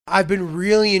I've been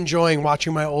really enjoying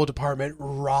watching my old apartment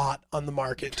rot on the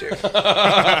market, too.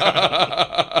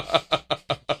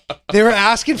 They were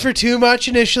asking for too much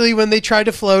initially when they tried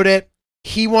to float it.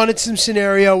 He wanted some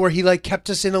scenario where he like kept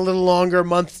us in a little longer,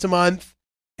 month to month.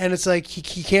 And it's like,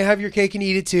 he can't have your cake and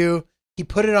eat it too. He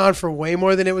put it on for way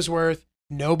more than it was worth.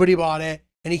 Nobody bought it.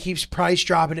 And he keeps price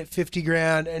dropping at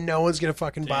 $50,000 and no one's going to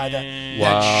fucking buy that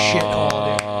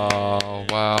shithole, dude.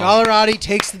 Wow. Gallerati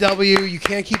takes the W. You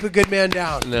can't keep a good man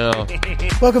down. No.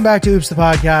 Welcome back to Oops the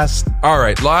Podcast. All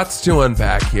right, lots to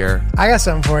unpack here. I got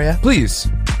something for you. Please.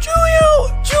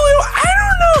 Julio, I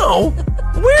don't know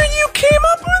where you came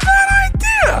up with that idea.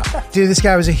 Dude, this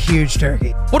guy was a huge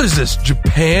turkey. What is this,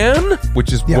 Japan?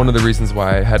 Which is one of the reasons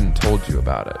why I hadn't told you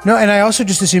about it. No, and I also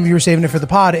just assumed you were saving it for the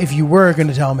pod if you were going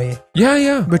to tell me.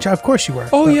 Yeah. Which, of course you were.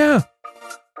 Oh, yeah.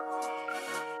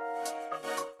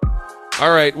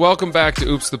 All right, welcome back to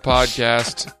Oops the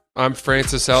Podcast. I'm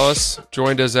Francis Ellis,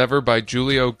 joined as ever by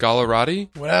Julio Gallerati.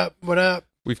 What up?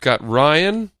 We've got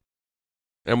Ryan,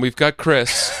 and we've got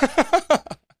Chris.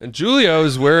 And Julio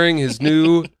is wearing his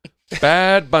new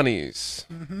Bad Bunnies.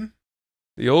 Mm-hmm.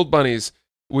 The old bunnies,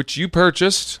 which you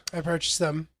purchased. I purchased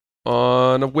them.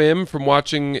 On a whim from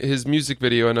watching his music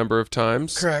video a number of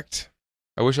times. Correct.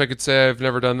 I wish I could say I've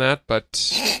never done that, but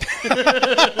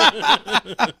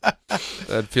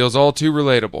that feels all too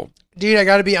relatable. Dude, I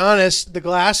got to be honest. The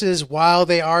glasses, while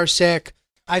they are sick,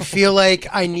 I feel like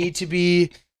I need to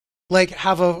be, like,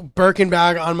 have a Birkin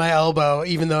bag on my elbow,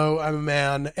 even though I'm a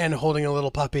man and holding a little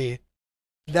puppy.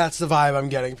 That's the vibe I'm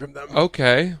getting from them.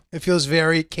 Okay. It feels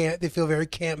very they feel very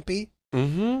campy.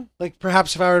 Mm-hmm. Like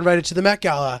perhaps if I were invited to the Met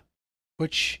Gala,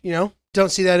 which,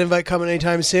 don't see that invite coming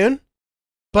anytime soon.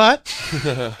 But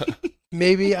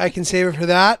maybe I can save it for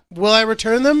that. Will I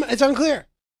return them? It's unclear.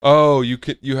 Oh, you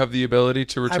have the ability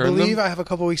to return them? I believe I have a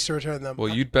couple weeks to return them. Well,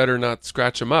 you'd better not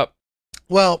scratch them up.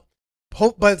 Well,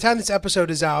 by the time this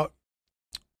episode is out,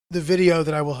 the video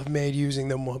that I will have made using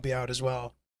them will be out as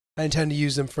well. I intend to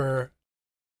use them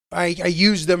I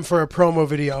used them for a promo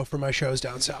video for my shows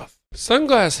down south.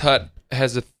 Sunglass Hut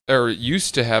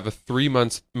used to have a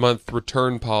 3-month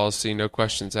return policy, no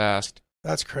questions asked.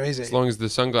 That's crazy. As long as the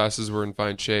sunglasses were in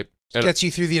fine shape. And gets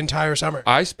you through the entire summer.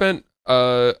 I spent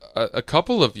a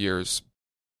couple of years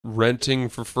renting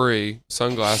for free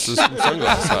sunglasses from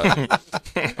Sunglass Hut.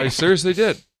 I seriously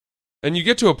did. And you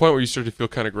get to a point where you start to feel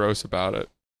kind of gross about it.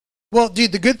 Well,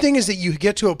 dude, the good thing is that you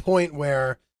get to a point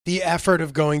where the effort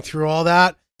of going through all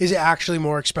that is actually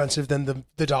more expensive than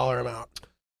the dollar amount.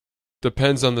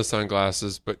 Depends on the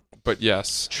sunglasses, but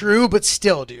yes. True, but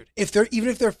still, dude, even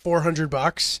if they're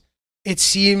 $400, it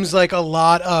seems like a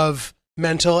lot of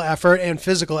mental effort and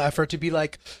physical effort to be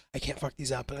like, I can't fuck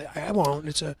these up, but I won't.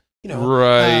 It's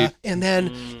right. And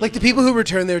then, like the people who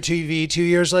return their TV 2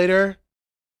 years later,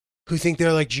 who think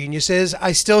they're like geniuses,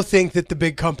 I still think that the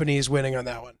big company is winning on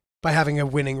that one by having a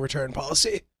winning return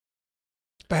policy,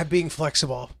 by being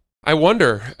flexible. I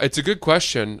wonder. It's a good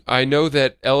question. I know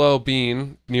that LL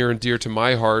Bean, near and dear to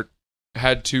my heart,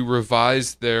 had to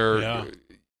revise their,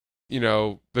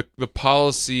 the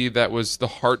policy that was the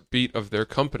heartbeat of their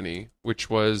company, which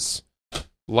was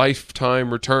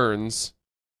lifetime returns.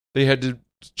 They had to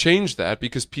change that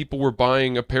because people were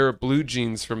buying a pair of blue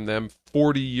jeans from them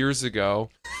 40 years ago,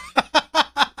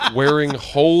 wearing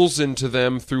holes into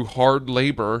them through hard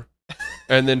labor.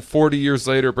 And then 40 years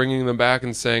later, bringing them back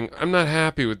and saying, I'm not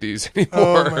happy with these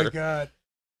anymore. Oh, my God.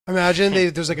 Imagine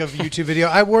there's like a YouTube video.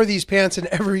 I wore these pants in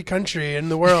every country in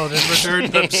the world and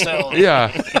returned themselves.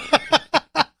 Yeah.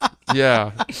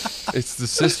 Yeah. It's the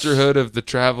sisterhood of the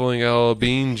traveling LL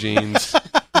Bean jeans.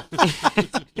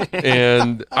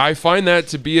 And I find that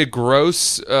to be a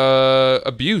gross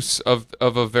abuse of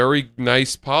a very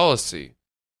nice policy.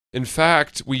 In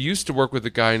fact, we used to work with a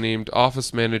guy named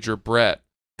Office Manager Brett,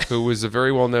 who was a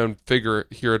very well-known figure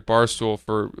here at Barstool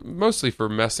mostly for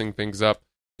messing things up,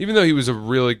 even though he was a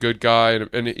really good guy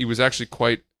and he was actually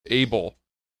quite able.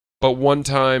 But one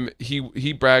time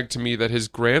he bragged to me that his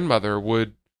grandmother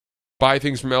would buy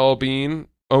things from LL Bean,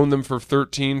 own them for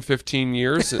 13, 15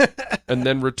 years, and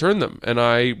then return them. And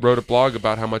I wrote a blog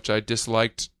about how much I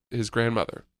disliked his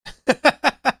grandmother.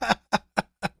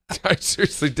 I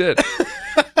seriously did.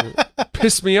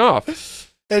 Pissed me off.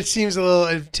 It seems a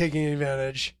little taking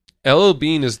advantage. LL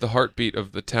Bean is the heartbeat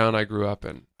of the town I grew up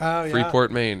in. Oh, yeah. Freeport,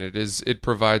 Maine. It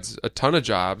provides a ton of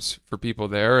jobs for people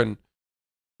there, and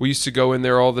we used to go in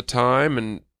there all the time,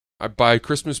 and I buy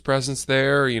Christmas presents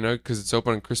there, because it's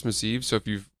open on Christmas Eve, so if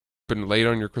you've been late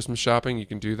on your Christmas shopping, you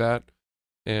can do that.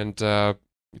 And it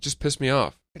just pissed me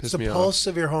off. It's the pulse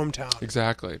of your hometown.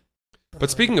 Exactly. But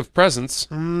speaking of presents,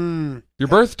 I your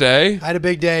birthday. had a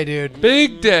big day, dude.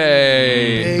 Big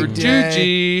day Big for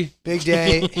day. Juji. Big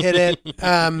day. Hit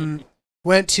it.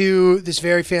 Went to this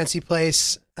very fancy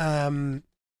place and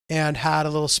had a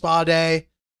little spa day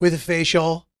with a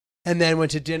facial, and then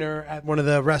went to dinner at one of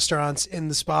the restaurants in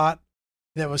the spot.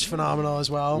 That was phenomenal as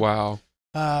well. Wow.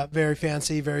 Very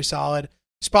fancy, very solid.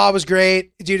 Spa was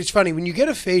great. Dude, it's funny. When you get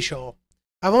a facial,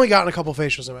 I've only gotten a couple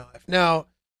facials in my life. Now,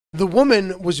 the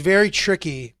woman was very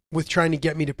tricky with trying to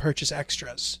get me to purchase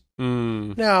extras.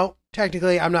 Now,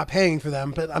 technically, I'm not paying for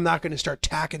them, but I'm not going to start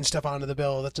tacking stuff onto the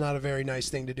bill. That's not a very nice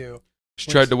thing to do. She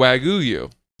tried to wagyu you.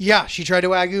 Yeah, she tried to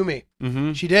wagyu me.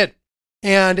 Mm-hmm. She did.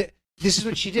 And this is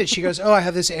what she did. She goes, "Oh, I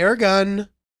have this air gun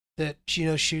that,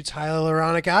 shoots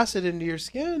hyaluronic acid into your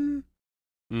skin."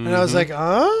 And I was like,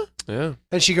 Yeah.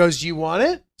 And she goes, "Do you want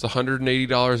it?" It's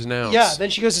 $180 an ounce. Yeah. Then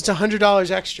she goes, "It's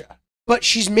 $100 extra." But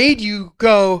she's made you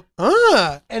go,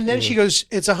 and then she goes,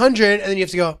 "It's 100," and then you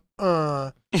have to go,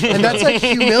 and that's like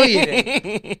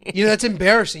humiliating. That's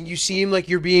embarrassing. You seem like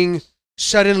you're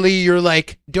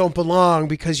like don't belong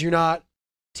because you're not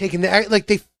taking like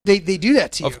they do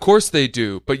that to you. Of course they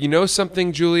do. But you know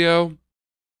something, Julio?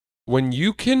 When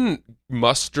you can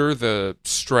muster the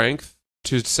strength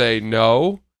to say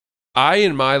no, I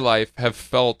in my life have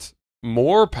felt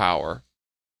more power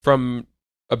from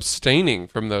abstaining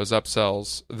from those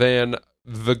upsells than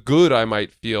the good I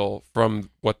might feel from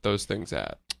what those things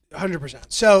add. 100%.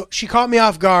 So she caught me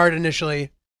off guard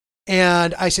initially,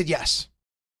 and I said yes.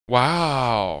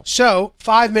 Wow. So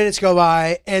 5 minutes go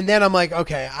by, and then I'm like,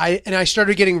 okay. I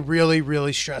started getting really,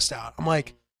 really stressed out. I'm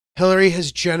like, Hillary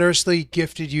has generously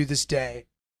gifted you this day.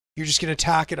 You're just going to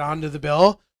tack it onto the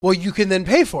bill. Well, you can then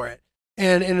pay for it,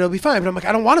 and it'll be fine. But I'm like,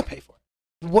 I don't want to pay for it.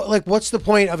 What's the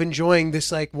point of enjoying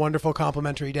this like wonderful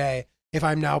complimentary day if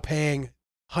I'm now paying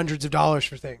hundreds of dollars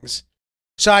for things?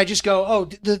 So I just go, "Oh,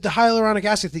 the hyaluronic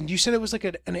acid thing. You said it was like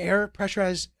an air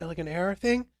pressurized, like an air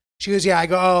thing." She goes, "Yeah." I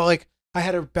go, "Oh, like I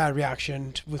had a bad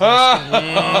reaction with my skin."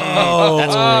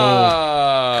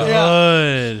 That's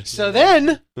good. So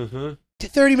then,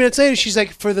 30 minutes later, she's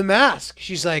like, "For the mask,"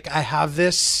 she's like, "I have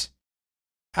this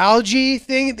algae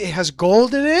thing. It has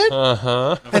gold in it."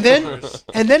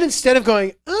 And then instead of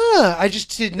going, I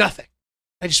just did nothing.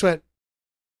 I just went,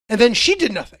 and then she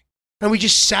did nothing. And we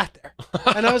just sat there.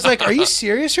 And I was like, "Are you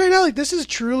serious right now? Like, this is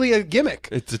truly a gimmick."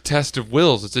 It's a test of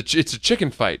wills. It's a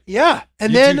chicken fight. Yeah.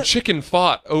 And You then two chicken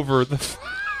fought over the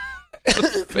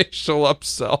facial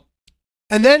upsell.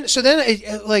 And then,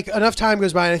 like enough time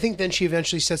goes by, and I think then she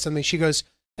eventually said something. She goes,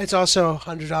 "It's also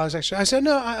 $100 extra." I said,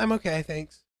 "No, I'm okay,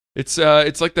 thanks." It's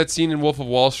like that scene in Wolf of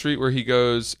Wall Street where he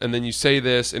goes, and then you say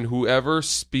this, and whoever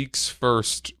speaks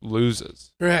first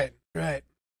loses. Right.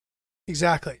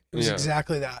 Exactly. It was Yeah.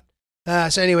 exactly that.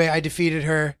 So anyway, I defeated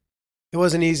her. It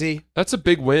wasn't easy. That's a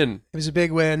big win. It was a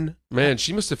big win. Man,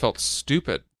 she must have felt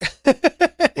stupid.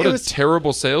 What What a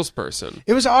terrible salesperson.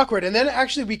 It was awkward. And then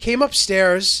actually we came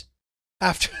upstairs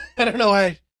after, I don't know why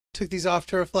I took these off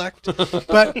to reflect,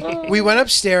 but we went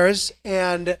upstairs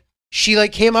and she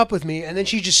like came up with me and then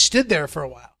she just stood there for a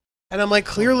while. And I'm like,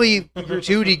 clearly the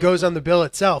gratuity goes on the bill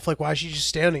itself. Like, why is she just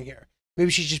standing here?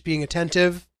 Maybe she's just being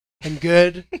attentive and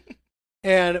good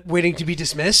and waiting to be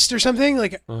dismissed or something.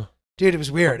 Like, dude, it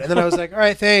was weird. And then I was like, "All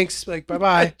right, thanks. Like,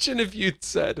 bye-bye. Imagine if you'd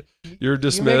said, "You're You may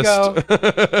dismissed."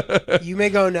 go. You may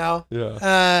go now."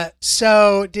 Yeah.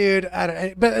 So, dude,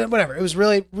 but whatever. It was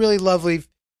really, really lovely,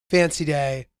 fancy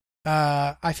day.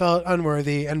 I felt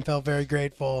unworthy and felt very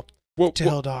grateful to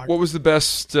Hill Dog. What was the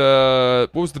best?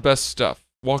 What was the best stuff?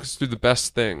 Walk us through the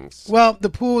best things. Well, the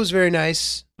pool was very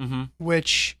nice, Mm-hmm.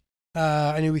 which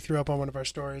I knew we threw up on one of our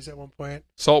stories at one point.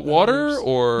 Salt water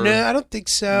or No, I don't think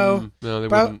so. No, they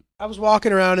But wouldn't. I was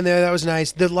walking around in there. That was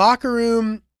nice. The locker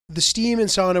room, the steam and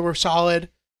sauna were solid.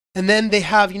 And then they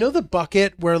have, the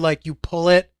bucket where like you pull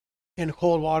it and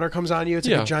cold water comes on you. It's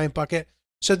like Yeah. a giant bucket.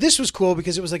 So this was cool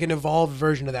because it was like an evolved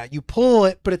version of that. You pull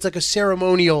it, but it's like a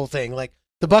ceremonial thing. Like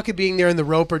the bucket being there and the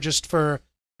rope are just for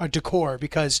a decor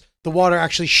because the water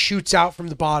actually shoots out from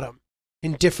the bottom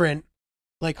in different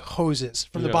like hoses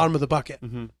from the Yeah. bottom of the bucket.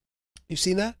 Mm-hmm. You've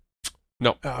seen that?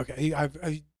 No. Oh,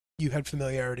 okay. You had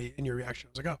familiarity in your reaction. I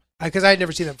was like, oh, because I had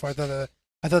never seen that before. I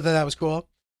thought that was cool.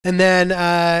 And then,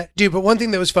 dude, but one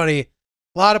thing that was funny,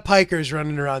 a lot of pikers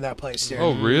running around that place, dude.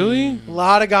 Oh, really? A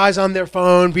lot of guys on their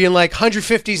phone being like,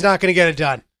 150 is not going to get it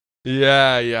done.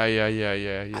 Yeah.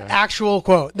 Actual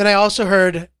quote. Then I also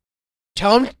heard,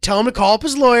 tell him to call up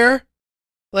his lawyer.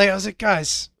 Like, I was like,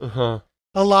 guys, Uh-huh.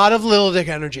 a lot of little dick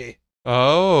energy.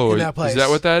 Oh, In that place. is that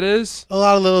what that is? A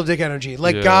lot of little dick energy.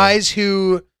 Like Yeah. guys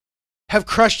who have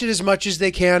crushed it as much as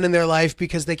they can in their life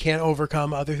because they can't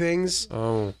overcome other things.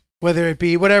 Oh. whether it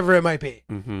be whatever it might be.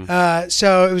 Mm-hmm.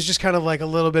 So it was just kind of like a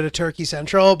little bit of Turkey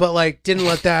Central, but like didn't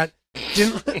let that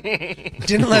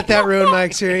ruin my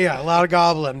experience. Yeah, a lot of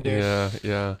gobbling, dude.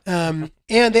 Yeah. And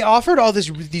they offered all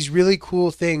these really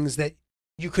cool things that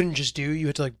you couldn't just do. You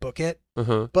had to like book it,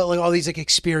 Uh-huh. but like all these like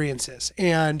experiences.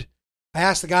 And I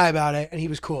asked the guy about it, and he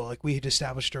was cool. Like we had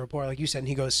established a rapport, like you said. And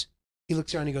he looks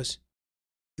around, he goes,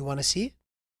 "You want to see it?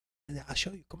 And I'll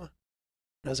show you. Come on."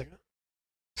 And I was like, oh.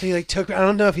 So he like took. I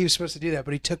don't know if he was supposed to do that,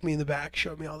 but he took me in the back,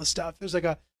 showed me all the stuff. There's like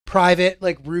a private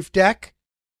like roof deck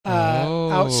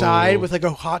outside with like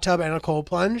a hot tub and a cold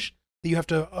plunge that you have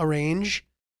to arrange,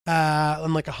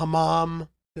 and like a hammam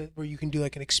where you can do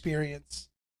like an experience.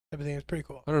 Everything is pretty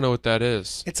cool. I don't know what that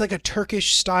is. It's like a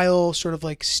Turkish style sort of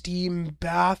like steam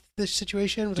bath. This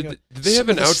situation. With Did like they have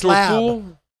an with a outdoor slab.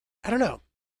 pool? I don't know.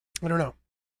 I'm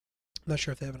not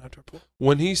sure if they have an outdoor pool.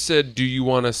 When he said, "Do you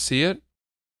want to see it?"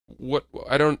 What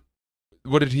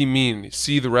did he mean?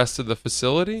 See the rest of the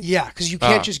facility? Yeah, because you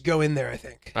can't just go in there, I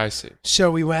think. I see. So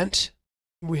we went.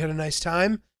 We had a nice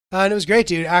time. And it was great,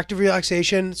 dude. Active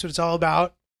relaxation. That's what it's all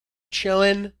about.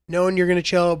 Chilling, knowing you're going to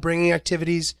chill, bringing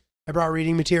activities. I brought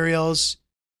reading materials,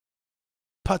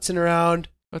 putzing around.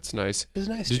 That's nice. It was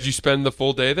nice. Did dude. you spend the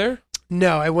full day there?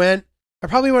 No, I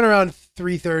probably went around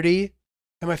 3:30,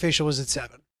 and my facial was at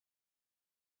 7.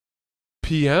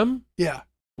 PM? Yeah.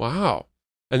 Wow.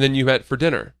 And then you met for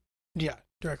dinner. Yeah,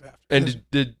 directly after. And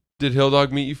did Hill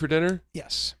Dog meet you for dinner?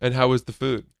 Yes. And how was the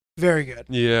food? Very good.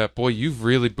 Yeah, boy, you've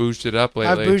really bouged it up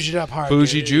lately. I've bouged it up hard.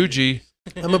 Bougie dude. Juji.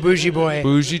 I'm a bougie boy.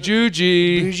 Bougie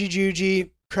Juji. Bougie Juji,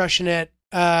 crushing it.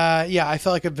 Yeah, I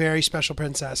felt like a very special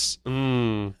princess.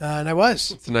 And I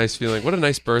was. It's a nice feeling. What a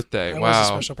nice birthday. I Wow. was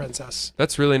a special princess.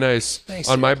 That's really nice. Thanks,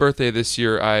 On dude. my birthday this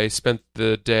year, I spent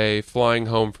the day flying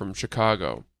home from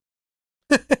Chicago.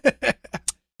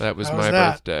 That was How my was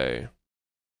that? birthday.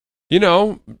 You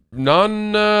know,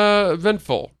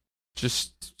 non-eventful.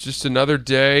 Just another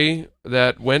day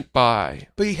that went by.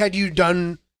 But had you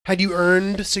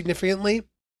earned significantly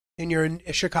in your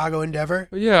Chicago endeavor?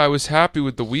 But yeah, I was happy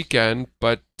with the weekend,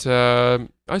 but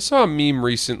I saw a meme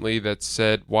recently that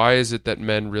said, "Why is it that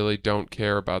men really don't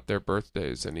care about their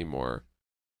birthdays anymore?"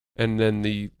 And then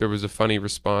there was a funny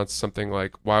response, something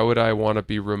like, "Why would I want to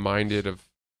be reminded of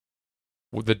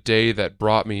the day that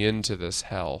brought me into this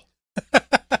hell?"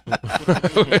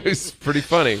 It was pretty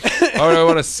funny. Why would I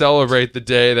want to celebrate the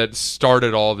day that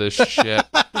started all this shit?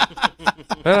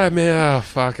 I mean,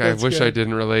 fuck, That's I wish good. I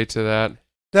didn't relate to that.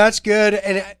 That's good.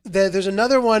 And there's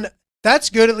another one. That's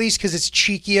good at least because it's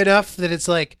cheeky enough that it's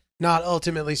like not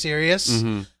ultimately serious.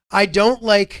 Mm-hmm. I don't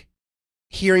like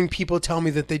hearing people tell me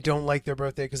that they don't like their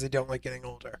birthday because they don't like getting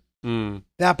older.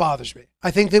 That bothers me.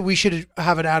 I think that we should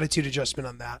have an attitude adjustment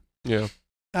on that. Yeah.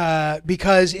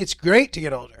 Because it's great to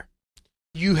get older.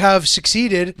 You have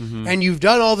succeeded and you've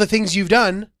done all the things you've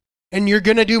done and you're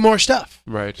going to do more stuff.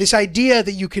 Right. This idea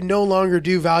that you can no longer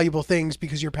do valuable things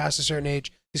because you're past a certain age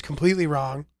is completely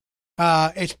wrong.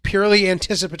 It's purely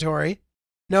anticipatory.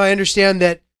 Now, I understand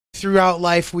that throughout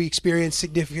life we experience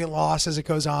significant loss as it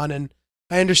goes on, and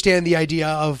I understand the idea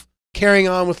of carrying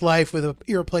on with life with an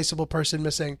irreplaceable person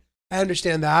missing. I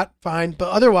understand that, fine. But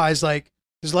otherwise, like,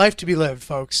 there's life to be lived,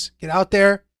 folks. Get out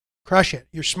there, crush it.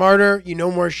 You're smarter, you know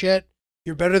more shit.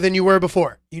 You're better than you were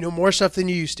before. You know more stuff than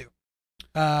you used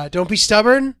to. Don't be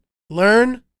stubborn,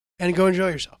 learn, and go enjoy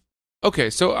yourself.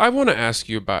 Okay, so I want to ask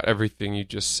you about everything you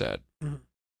just said. Mhm.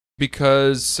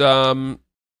 Because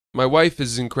my wife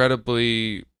is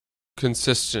incredibly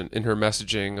consistent in her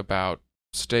messaging about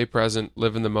stay present,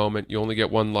 live in the moment, you only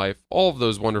get one life, all of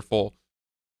those wonderful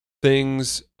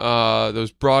things,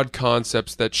 those broad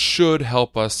concepts that should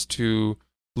help us to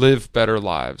live better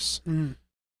lives. Mhm.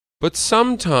 But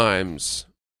sometimes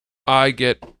I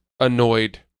get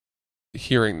annoyed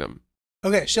hearing them.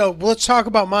 Okay, so let's talk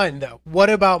about mine, though.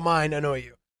 What about mine annoy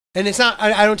you? And it's not,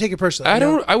 I don't take it personally.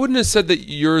 I wouldn't have said that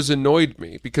yours annoyed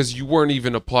me because you weren't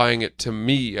even applying it to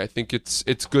me. I think it's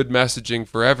good messaging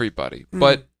for everybody.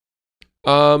 But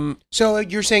So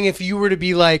you're saying if you were to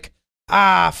be like,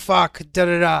 fuck,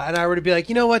 da-da-da, and I were to be like,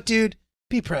 you know what, dude?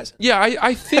 Be present. yeah,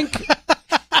 I think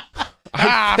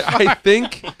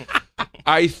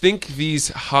I think these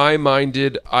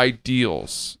high-minded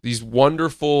ideals, these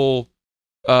wonderful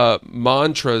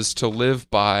mantras to live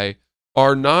by,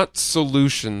 are not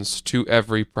solutions to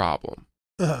every problem.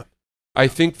 Uh-huh. I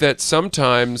think that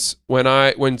sometimes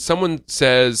when someone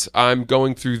says I'm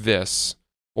going through this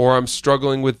or I'm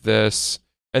struggling with this,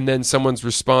 and then someone's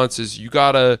response is you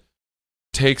gotta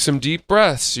take some deep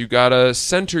breaths, you gotta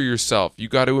center yourself, you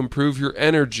gotta improve your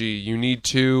energy, you need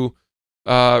to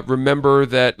remember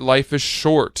that life is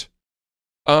short.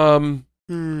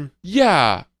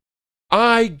 Yeah,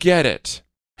 I get it.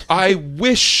 I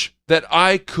wish that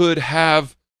I could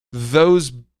have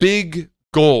those big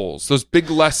goals, those big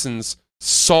lessons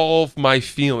solve my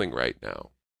feeling right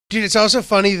now. Dude, it's also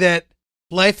funny that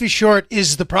life is short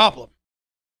is the problem.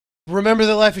 Remember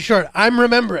that life is short. I'm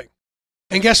remembering.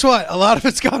 And guess what? A lot of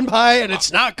it's gone by and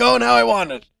it's not going how I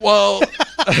wanted. Well,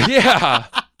 yeah.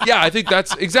 Yeah, I think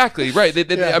that's exactly right.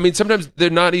 I mean, sometimes they're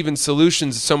not even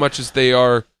solutions so much as they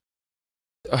are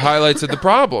highlights of the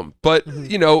problem. But,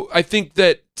 I think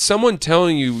that someone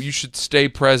telling you should stay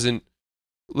present,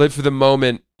 live for the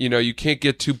moment, you can't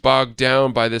get too bogged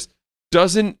down by this,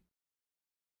 doesn't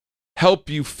help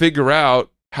you figure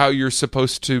out how you're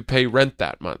supposed to pay rent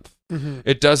that month. Mm-hmm.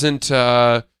 It doesn't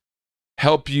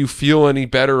help you feel any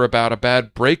better about a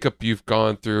bad breakup you've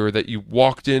gone through, or that you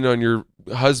walked in on your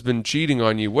husband cheating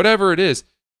on you, whatever it is.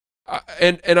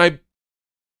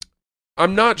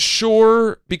 I'm not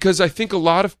sure, because I think a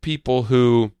lot of people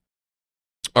who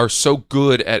are so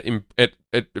good at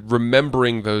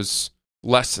remembering those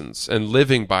lessons and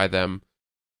living by them,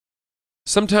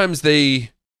 sometimes they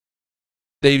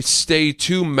stay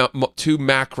too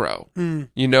macro.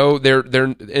 They're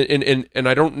and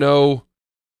I don't know.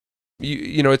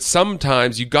 It's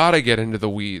sometimes you got to get into the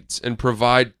weeds and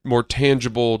provide more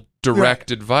tangible, direct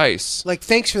advice. Like,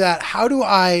 thanks for that. How do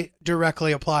I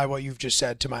directly apply what you've just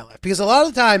said to my life? Because a lot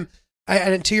of the time,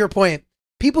 and to your point,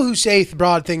 people who say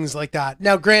broad things like that.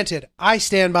 Now, granted, I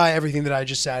stand by everything that I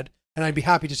just said, and I'd be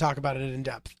happy to talk about it in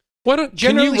depth.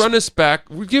 Can you run us back?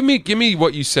 Give me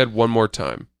what you said one more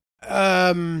time.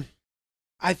 I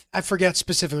forget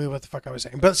specifically what the fuck I was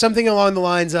saying, but something along the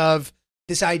lines of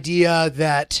this idea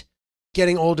that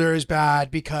getting older is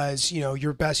bad because,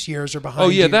 your best years are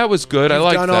behind you. Oh, yeah, that was good. I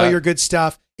like that. You've done all your good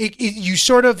stuff. You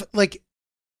sort of like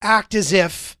act as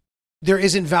if there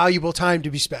isn't valuable time to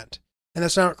be spent. And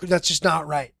that's just not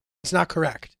right. It's not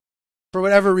correct. For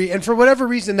whatever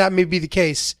reason that may be the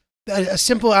case, a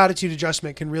simple attitude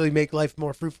adjustment can really make life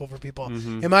more fruitful for people,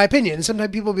 in my opinion. And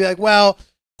sometimes people will be like, well,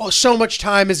 so much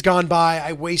time has gone by.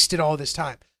 I wasted all this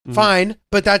time. Mm-hmm. Fine,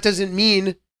 but that doesn't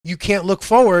mean you can't look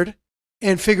forward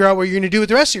and figure out what you're going to do with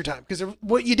the rest of your time, because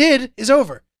what you did is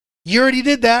over. You already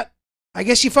did that. I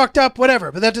guess you fucked up,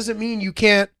 whatever. But that doesn't mean you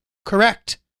can't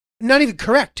correct. Not even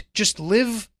correct. Just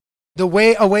live a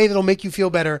way that'll make you feel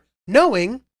better,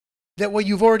 knowing that what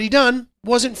you've already done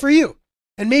wasn't for you.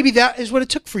 And maybe that is what it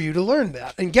took for you to learn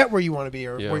that and get where you want to be,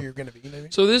 or where you're going to be. You know what I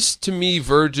mean? So this, to me,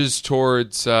 verges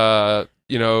towards, don't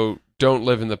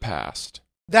live in the past.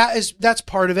 That's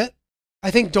part of it. I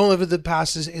think don't live in the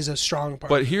past is a strong part.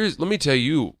 But let me tell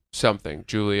you something,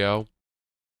 Julio.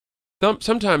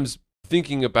 Sometimes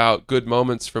thinking about good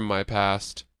moments from my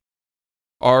past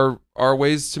are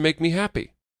ways to make me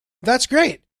happy. That's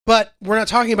great. But we're not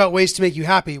talking about ways to make you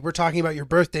happy. We're talking about your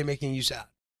birthday making you sad.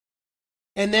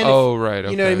 And then, right.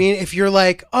 Okay. You know what I mean? If you're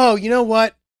like, oh, you know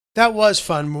what? That was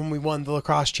fun when we won the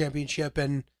lacrosse championship,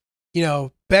 and,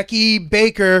 Becky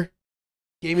Baker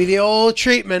gave me the old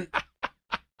treatment.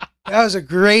 That was a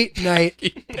great night.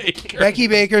 Becky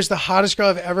Baker's the hottest girl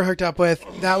I've ever hooked up with.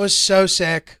 That was so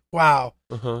sick. Wow.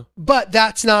 Uh-huh. But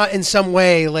that's not in some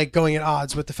way like going at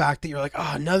odds with the fact that you're like,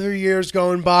 oh, another year's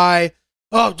going by.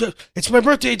 Oh, it's my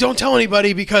birthday. Don't tell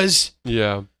anybody, because.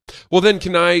 Yeah. Well, then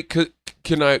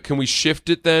can we shift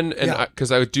it then? And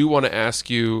because I do want to ask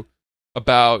you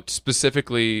about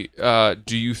specifically,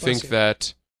 do you think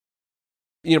that,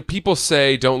 people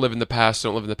say don't live in the past,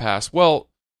 don't live in the past. Well,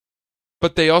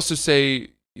 but they also say,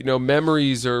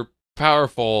 memories are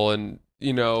powerful, and,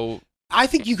 I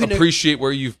think you can appreciate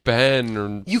where you've been.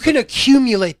 Or you can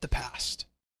accumulate the past.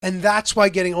 And that's why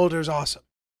getting older is awesome.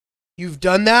 You've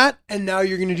done that, and now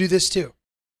you're going to do this too.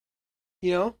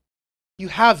 You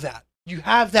have that. You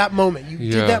have that moment. You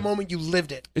did that moment. You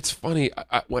lived it. It's funny.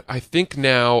 I think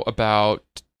now about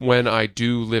when I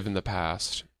do live in the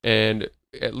past, and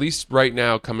at least right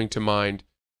now coming to mind,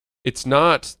 it's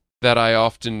not that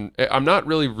I'm not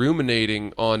really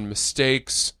ruminating on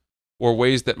mistakes or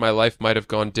ways that my life might have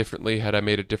gone differently had I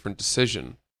made a different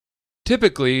decision.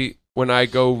 Typically, when I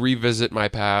go revisit my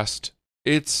past,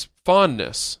 it's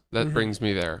fondness that brings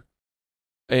me there.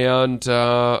 And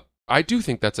I do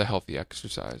think that's a healthy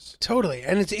exercise. Totally.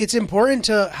 And it's important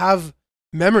to have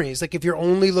memories. Like, if you're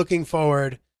only looking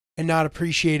forward and not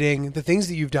appreciating the things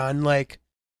that you've done, like,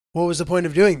 what was the point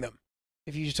of doing them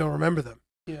if you just don't remember them,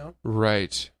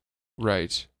 Right.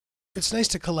 It's nice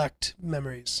to collect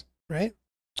memories, right?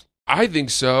 I think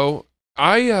so.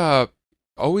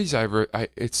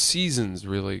 It's seasons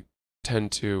really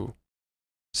tend to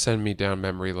send me down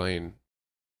memory lane.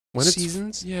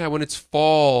 Seasons? Yeah, when it's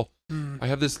fall. I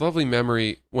have this lovely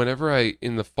memory whenever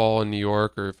in the fall in New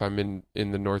York, or if I'm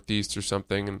in the Northeast or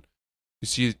something, and you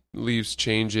see leaves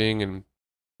changing and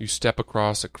you step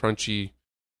across a crunchy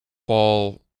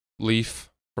fall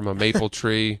leaf from a maple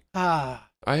tree. Ah.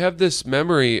 I have this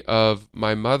memory of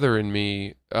my mother and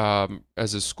me,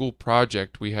 as a school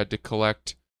project, we had to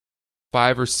collect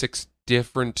 5 or 6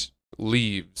 different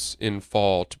leaves in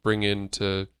fall to bring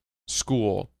into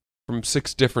school from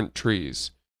 6 different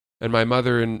trees. And my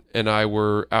mother and I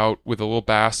were out with a little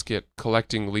basket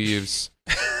collecting leaves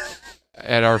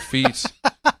at our feet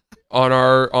on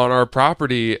our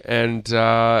property, and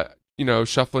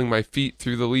shuffling my feet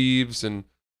through the leaves. And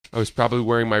I was probably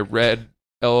wearing my red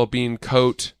L.L. Bean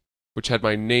coat, which had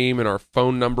my name and our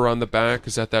phone number on the back,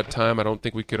 because at that time I don't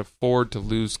think we could afford to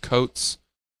lose coats.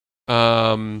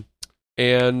 And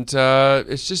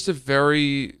it's just a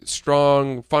very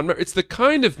strong, fun memory. It's the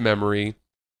kind of memory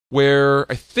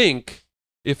where I think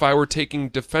if I were taking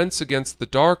Defense Against the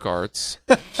Dark Arts,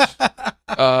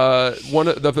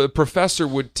 the professor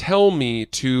would tell me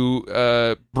to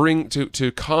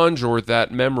conjure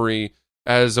that memory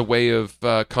as a way of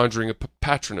conjuring a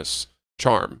Patronus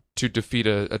charm to defeat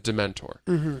a Dementor.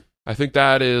 Mm-hmm. I think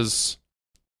that is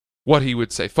what he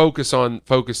would say. Focus on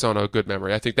a good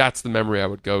memory. I think that's the memory I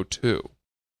would go to.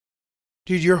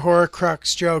 Dude, your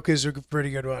Horcrux joke is a pretty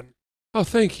good one. Oh,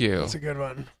 thank you. That's a good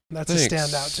one. That's Thanks. a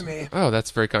standout to me. Oh,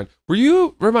 that's very kind. Were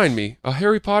you, remind me, a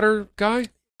Harry Potter guy?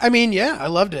 I mean, yeah, I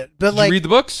loved it. But Did you read the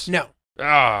books? No.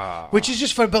 Ah. Which is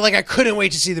just fun, but I couldn't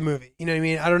wait to see the movie. You know what I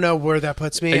mean? I don't know where that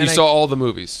puts me. And you saw all the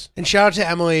movies. And shout out to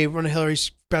Emily, one of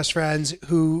Hillary's best friends,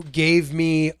 who gave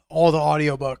me all the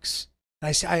audiobooks.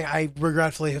 I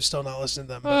regretfully have still not listened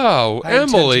to them. Oh,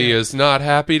 Emily is not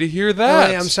happy to hear that.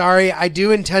 Emily, I'm sorry. I do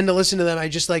intend to listen to them. I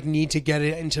just need to get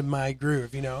it into my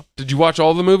groove, you know? Did you watch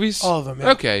all the movies? All of them,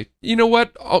 yeah. Okay. You know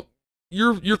what?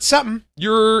 You're It's something.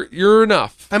 You're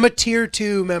enough. I'm a tier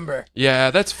 2 member.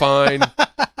 Yeah, that's fine.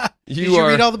 Did you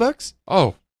read all the books?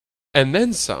 Oh, and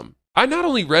then some. I not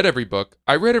only read every book,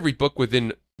 I read every book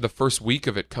within the first week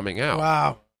of it coming out.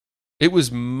 Wow. It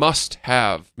was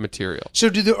must-have material.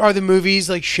 So are the movies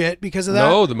shit because of that?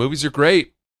 No, the movies are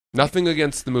great. Nothing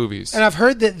against the movies. And I've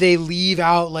heard that they leave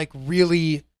out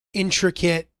really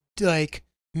intricate,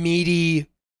 meaty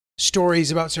stories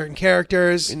about certain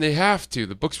characters. And they have to.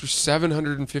 The books were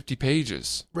 750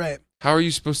 pages. Right. How are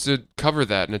you supposed to cover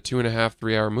that in a 2.5,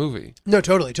 3-hour movie? No,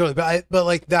 totally. But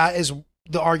that is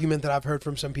the argument that I've heard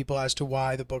from some people as to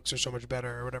why the books are so much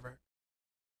better or whatever.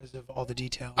 Because of all the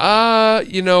detail.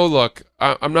 Look,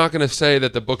 I'm not going to say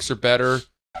that the books are better,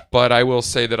 but I will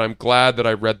say that I'm glad that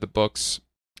I read the books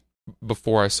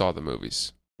before I saw the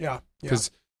movies. Yeah.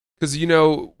 Because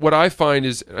what I find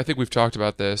is, I think we've talked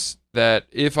about this, that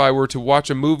if I were to watch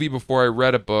a movie before I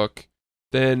read a book,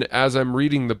 then as I'm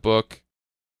reading the book,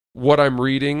 what I'm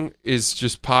reading is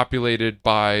just populated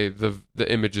by the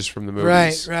images from the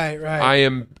movies. Right. I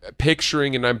am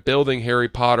picturing and I'm building Harry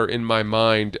Potter in my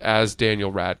mind as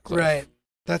Daniel Radcliffe. Right.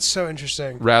 That's so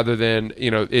interesting. Rather than,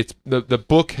 it's the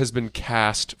book has been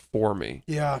cast for me.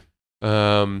 Yeah.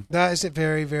 That is a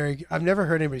very, very... I've never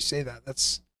heard anybody say that.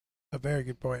 That's a very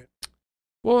good point.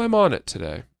 Well, I'm on it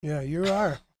today. Yeah, you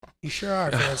are. You sure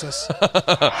are, Francis.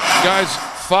 Guys,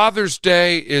 Father's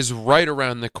Day is right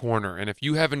around the corner, and if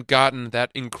you haven't gotten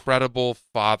that incredible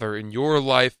father in your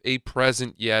life a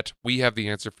present yet, we have the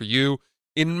answer for you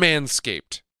in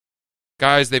Manscaped.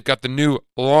 Guys, they've got the new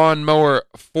Lawnmower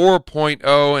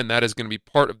 4.0, and that is going to be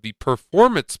part of the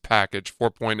Performance Package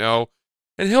 4.0,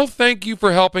 and he'll thank you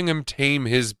for helping him tame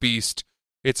his beast.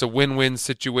 It's a win-win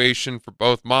situation for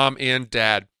both mom and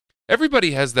dad.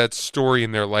 Everybody has that story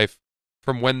in their life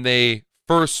from when they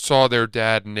first saw their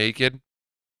dad naked.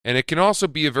 And it can also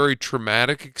be a very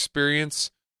traumatic experience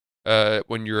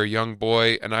when you're a young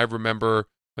boy. And I remember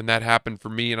when that happened for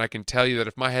me, and I can tell you that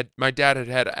if my dad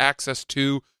had access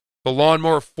to the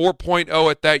Lawnmower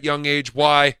 4.0 at that young age,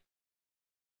 why,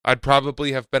 I'd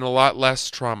probably have been a lot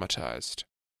less traumatized.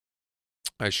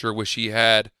 I sure wish he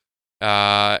had.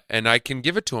 And I can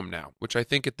give it to him now, which I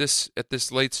think at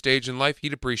this late stage in life,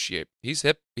 he'd appreciate. He's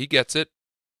hip. He gets it.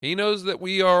 He knows that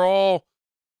we are all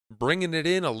bringing it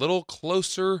in a little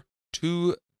closer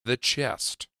to the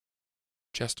chest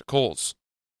of coals.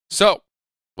 So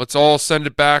let's all send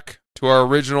it back to our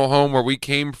original home where we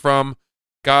came from.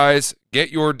 Guys, get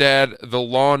your dad the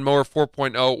Lawnmower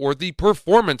 4.0 or the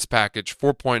Performance Package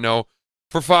 4.0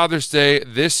 for Father's Day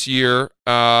this year.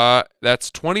 That's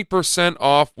 20%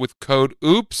 off with code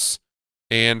OOPS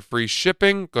and free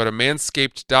shipping. Go to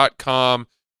manscaped.com.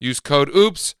 Use code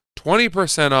OOPS,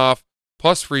 20% off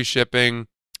plus free shipping.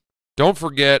 Don't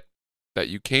forget that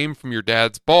you came from your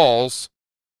dad's balls,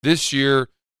 this year,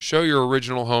 show your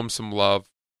original home some love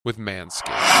with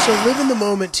Manscaped. So live in the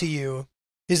moment to you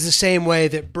is the same way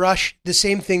that the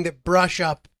same thing that brush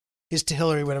up is to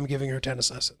Hillary when I'm giving her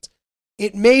tennis lessons.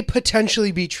 It may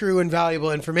potentially be true and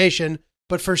valuable information,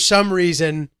 but for some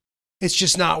reason, it's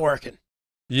just not working.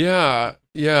 Yeah.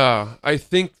 I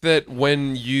think that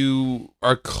when you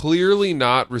are clearly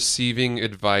not receiving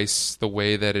advice the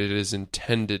way that it is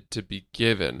intended to be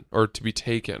given or to be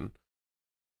taken,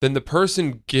 then the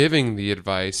person giving the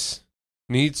advice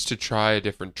needs to try a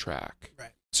different track.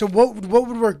 Right. So what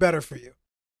would work better for you?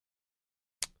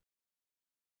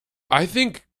 I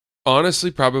think,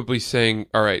 honestly, probably saying,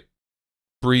 all right,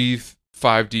 breathe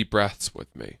 5 deep breaths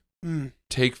with me.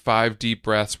 Take 5 deep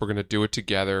breaths. We're going to do it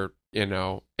together,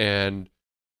 and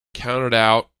count it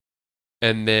out.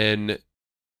 And then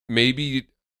maybe,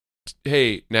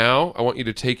 hey, now I want you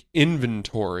to take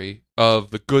inventory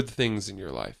of the good things in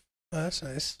your life. Oh, that's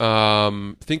nice.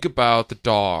 Think about the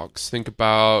dogs. Think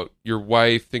about your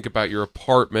wife. Think about your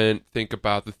apartment. Think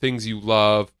about the things you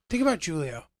love. Think about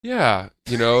Julio. Yeah,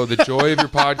 the joy of your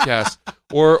podcast,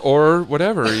 or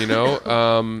whatever.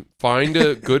 Find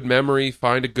a good memory,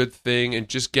 find a good thing, and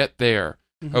just get there.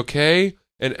 Mm-hmm. Okay,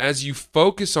 and as you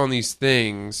focus on these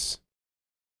things,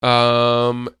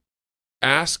 ask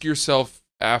yourself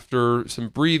after some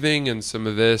breathing and some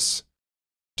of this.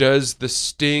 Does the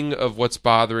sting of what's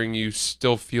bothering you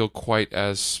still feel quite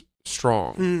as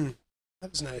strong?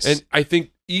 That was nice. And I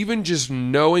think even just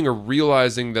knowing or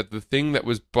realizing that the thing that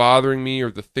was bothering me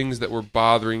or the things that were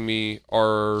bothering me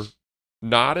are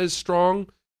not as strong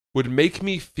would make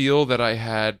me feel that I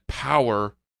had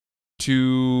power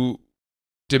to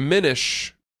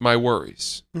diminish my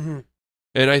worries. Mm-hmm.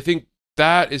 And I think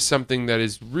that is something that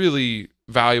is really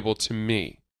valuable to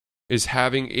me, is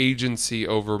having agency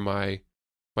over my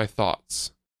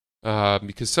thoughts.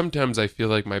 Because sometimes I feel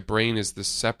like my brain is this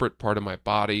separate part of my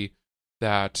body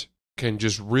that can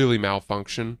just really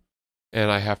malfunction,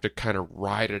 and I have to kind of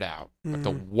ride it out. I have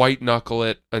to white knuckle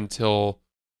it until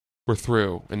we're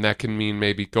through. And that can mean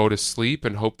maybe go to sleep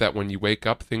and hope that when you wake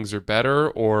up things are better,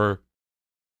 or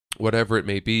whatever it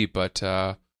may be. But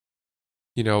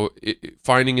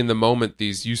finding in the moment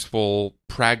these useful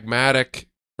practical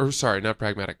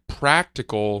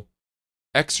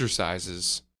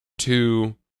exercises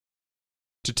to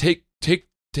take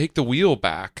the wheel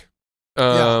back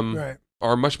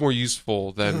are much more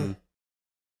useful than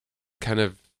kind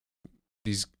of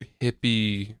these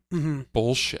hippie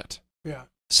bullshit. Yeah.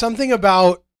 Something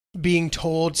about being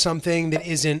told something that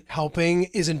isn't helping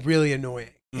isn't really annoying.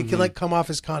 It can come off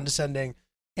as condescending,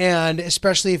 and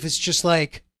especially if it's just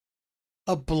like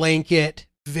a blanket,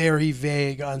 very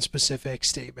vague, unspecific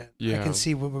statement. Yeah. I can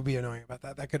see what would be annoying about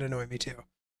that. That could annoy me too.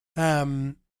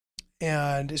 And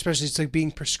especially it's like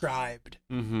being prescribed.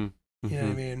 You know what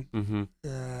I mean?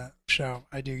 So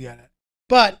I do get it.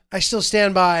 But I still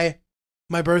stand by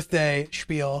my birthday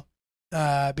spiel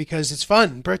because it's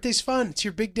fun. Birthday's fun. It's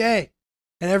your big day.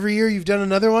 And every year you've done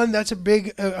another one. That's a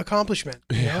big accomplishment.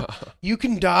 You know? You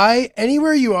can die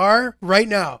anywhere you are right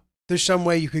now. There's some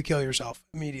way you could kill yourself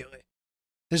immediately.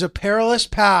 There's a perilous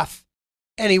path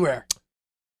anywhere.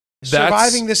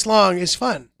 Surviving this long is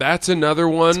fun. That's another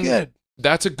one. It's good.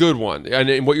 That's a good one.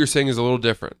 And what you're saying is a little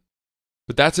different.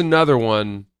 But that's another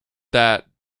one that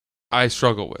I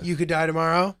struggle with. You could die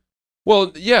tomorrow?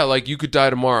 Well, yeah, like you could die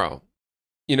tomorrow.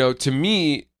 To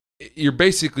me, you're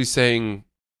basically saying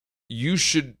you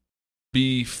should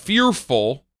be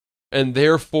fearful and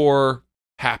therefore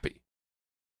happy.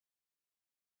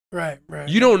 Right.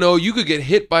 You don't know. You could get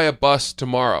hit by a bus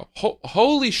tomorrow.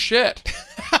 Holy shit.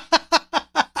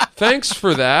 Thanks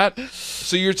for that.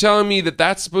 So you're telling me that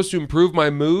that's supposed to improve my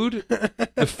mood?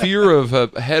 The fear of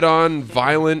a head-on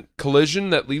violent collision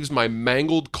that leaves my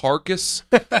mangled carcass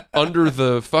under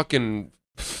the fucking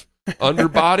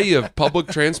underbody of public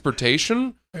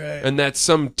transportation? Right. And that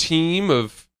some team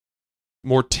of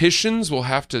morticians will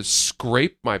have to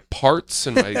scrape my parts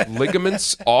and my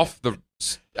ligaments off the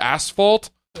asphalt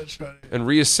That's funny. and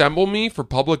reassemble me for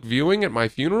public viewing at my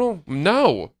funeral?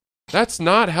 No, that's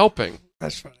not helping.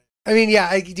 That's funny. I mean, yeah,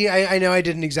 I know I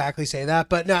didn't exactly say that,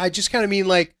 but no, I just kind of mean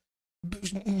like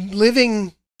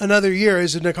living another year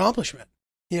is an accomplishment,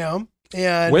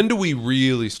 And when do we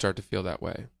really start to feel that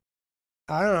way?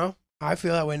 I don't know. I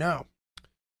feel that way now.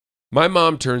 My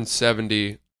mom turned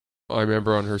 70, I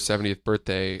remember, on her 70th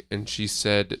birthday, and she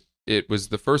said it was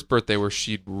the first birthday where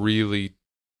she really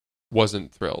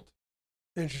wasn't thrilled.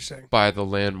 Interesting. By the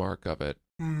landmark of it.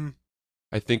 Mm-hmm.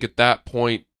 I think at that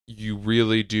point, you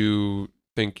really do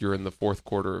think you're in the fourth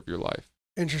quarter of your life.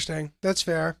 Interesting. That's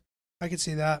fair. I could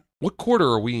see that. What quarter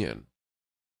are we in?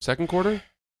 Second quarter?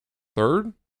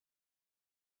 Third?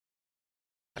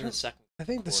 In the second. I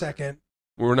think the quarter. second.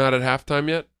 We're not at halftime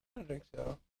yet. I don't think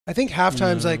so. I think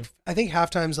halftime's No.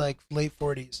 halftime's like late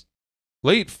 40s,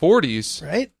 Late 40s.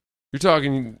 right? You're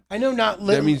talking. I know not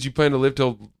That means you plan to live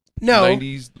till no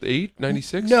 98,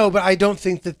 96? No, but I don't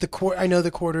think that I know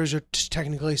the quarters are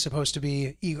technically supposed to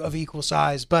be of equal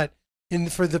size, but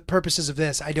for the purposes of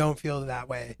this, I don't feel that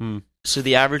way. So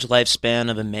the average lifespan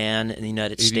of a man in the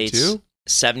United States 82?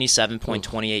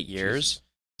 77.28 years.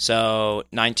 So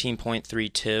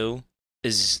 19.32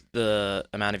 is the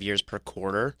amount of years per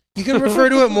quarter. You can refer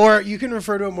to it more. You can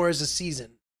refer to it more as a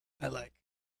season. I like,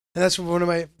 and that's one of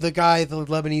the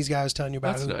Lebanese guy I was telling you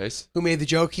about. That's nice. Who made the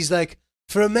joke? He's like,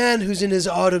 for a man who's in his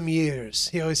autumn years,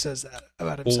 he always says that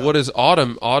about himself. Well, what is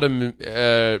autumn? Autumn.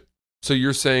 So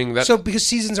you're saying that? So because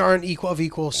seasons aren't of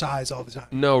equal size all the time.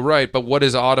 No, right. But what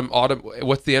is autumn? Autumn.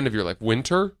 What's the end of your life?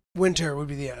 Winter. Winter would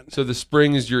be the end. So the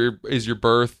spring is your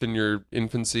birth and your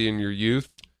infancy and your youth.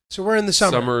 So we're in the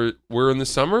summer. We're in the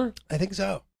summer. I think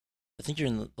so. I think you're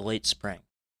in the late spring.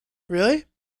 Really?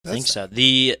 I think so.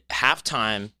 The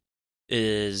halftime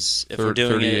is, if we're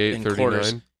doing it in 39,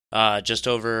 quarters, just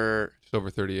over Just over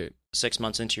 38. 6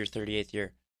 months into your 38th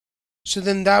year. So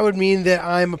then that would mean that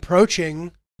I'm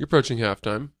approaching You're approaching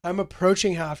halftime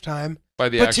halftime. by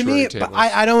the But to actuary me, tables. but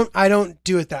I don't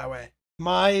do it that way.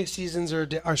 My seasons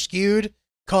are skewed.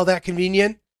 Call that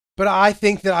convenient. But I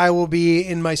think that I will be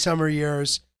in my summer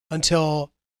years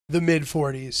until the mid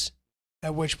 40s,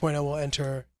 at which point I will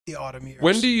enter the autumn years.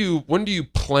 When do you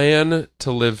plan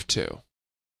to live to?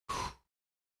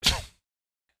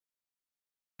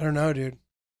 I don't know, dude.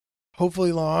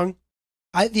 Hopefully long.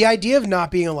 The idea of not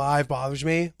being alive bothers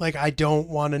me. Like, I don't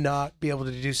want to not be able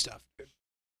to do stuff, dude.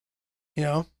 You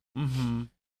know? Mm-hmm.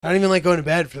 I don't even like going to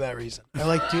bed for that reason. I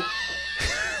like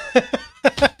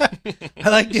I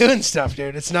like doing stuff,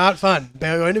 dude. It's not fun.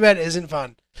 Going to bed isn't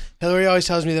fun. Hillary always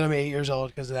tells me that I'm 8 years old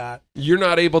because of that. You're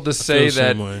not able to say the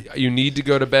same that way. you need to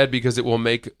go to bed because it will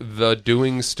make the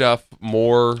doing stuff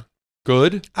more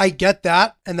good. I get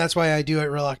that, and that's why I do it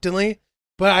reluctantly.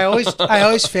 But I always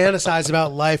fantasize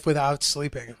about life without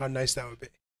sleeping. How nice that would be.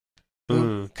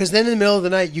 Mm. Because then in the middle of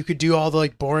the night, you could do all the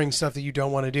like boring stuff that you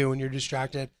don't want to do when you're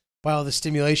distracted by all the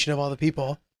stimulation of all the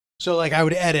people. So like I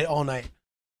would edit all night.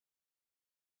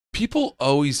 People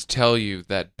always tell you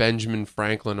that Benjamin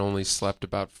Franklin only slept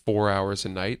about 4 hours a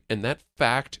night, and that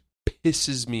fact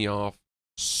pisses me off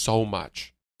so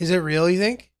much. Is it real, you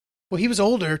think? Well, he was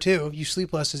older too. You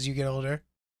sleep less as you get older.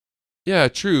 Yeah,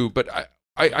 true, but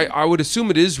I would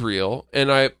assume it is real, and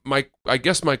I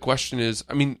guess my question is,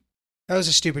 I mean, That was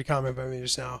a stupid comment by me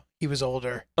just now. He was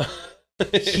older.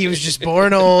 He was just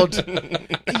born old.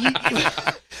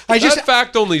 that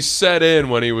fact only set in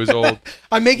when he was old.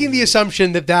 I'm making the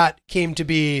assumption that came to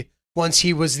be once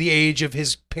he was the age of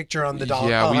his picture on the dollar.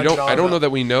 Yeah, we don't. I don't know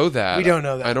that we know that. We don't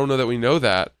know that. I don't know that we know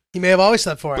that. He may have always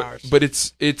slept 4 hours. But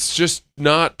it's just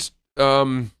not.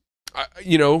 My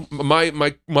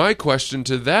question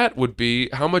to that would be,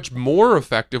 how much more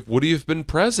effective would he have been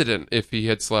president if he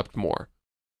had slept more?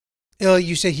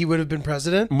 You say he would have been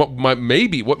president?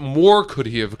 Maybe. What more could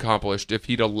he have accomplished if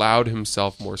he'd allowed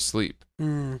himself more sleep?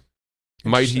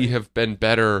 Might he have been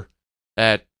better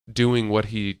at doing what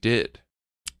he did?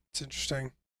 It's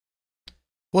interesting.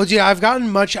 Well, yeah, I've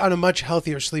gotten on a much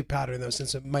healthier sleep pattern though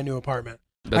since my new apartment.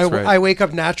 That's right. I wake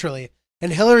up naturally,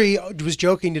 and Hillary was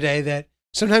joking today that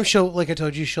sometimes she'll, like I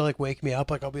told you, she'll like wake me up,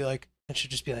 like I'll be like, and she'll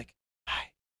just be like,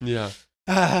 "Hi."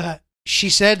 Yeah.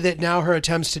 She said that now her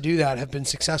attempts to do that have been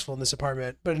successful in this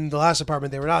apartment, but in the last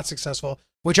apartment they were not successful,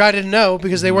 which I didn't know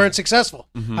because they weren't successful.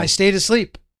 Mhm. I stayed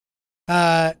asleep,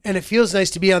 and it feels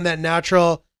nice to be on that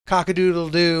natural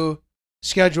cock-a-doodle-doo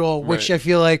schedule, which Right. I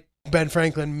feel like Ben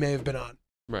Franklin may have been on.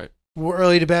 Right. We're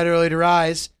early to bed, early to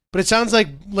rise, but it sounds like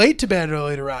late to bed,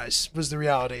 early to rise was the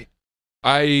reality.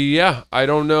 I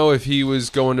don't know if he was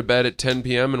going to bed at 10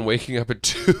 p.m. and waking up at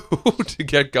 2 to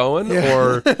get going, Yeah.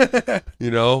 or,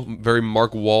 very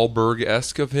Mark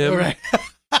Wahlberg-esque of him. Right.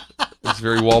 It's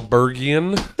very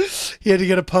Wahlbergian. He had to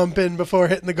get a pump in before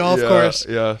hitting the golf course.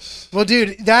 Yes. Well,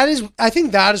 dude, I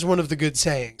think that is one of the good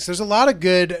sayings. There's a lot of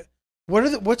good.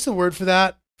 What's the word for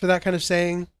that kind of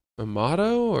saying? A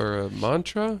motto or a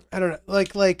mantra? I don't know.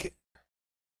 Like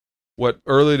What,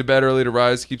 early to bed, early to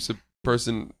rise keeps a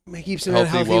person... it keeps them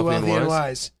healthy, wealthy, wealthy, and and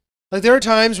wise. Like there are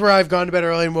times where I've gone to bed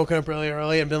early and woken up really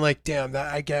early and been like, damn,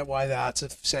 that I get why that's a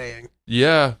saying.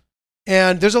 Yeah.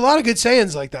 And there's a lot of good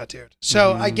sayings like that, dude.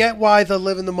 So I Mhm. get why the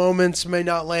live in the moments may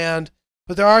not land,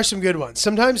 but there are some good ones.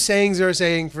 Sometimes sayings are a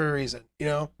saying for a reason, you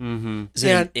know? Mm-hmm. Is it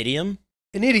And- an idiom?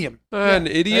 An idiom. An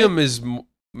Yeah, idiom is...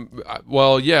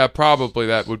 Well, yeah, probably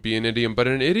that would be an idiom, but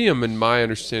an idiom, in my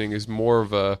understanding, is more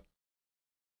of a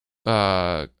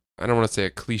I don't want to say a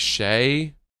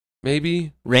cliche,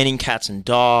 maybe. Raining cats and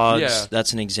dogs. Yeah.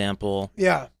 That's an example.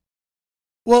 Yeah.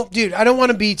 Well, dude, I don't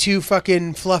want to be too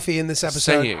fucking fluffy in this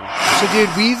episode. Saying. So,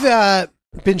 dude, we've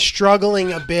been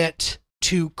struggling a bit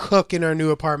to cook in our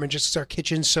new apartment just because our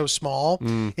kitchen's so small.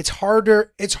 Mm. It's hard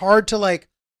to like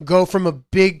go from a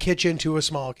big kitchen to a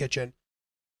small kitchen.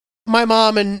 My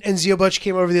mom and Zio Butch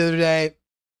came over the other day,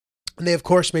 and they, of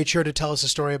course, made sure to tell us a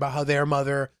story about how their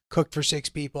mother cooked for 6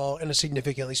 people in a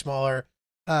significantly smaller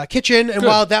kitchen. And Good.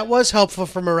 while that was helpful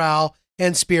for morale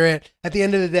and spirit, at the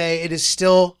end of the day, it is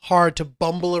still hard to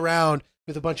bumble around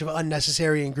with a bunch of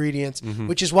unnecessary ingredients, Mhm.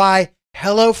 which is why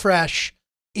HelloFresh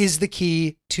is the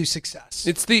key to success.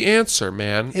 It's the answer,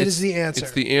 man. It is the answer.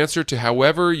 It's the answer to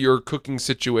however your cooking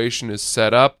situation is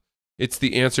set up. It's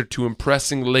the answer to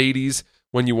impressing ladies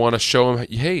when you want to show them,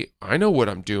 hey, I know what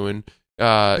I'm doing.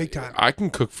 Big time. I can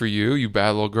cook for you, you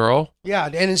bad little girl. Yeah,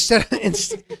 and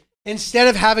instead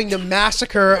of having to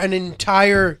massacre an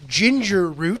entire ginger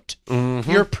root, Mhm.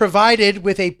 you're provided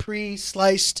with a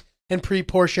pre-sliced and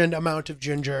pre-portioned amount of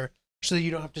ginger so that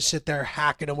you don't have to sit there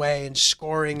hacking away and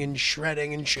scoring and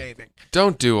shredding and shaving.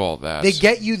 Don't do all that. They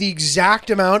get you the exact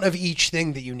amount of each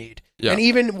thing that you need. Yeah. And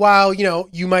even while,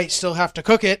 you might still have to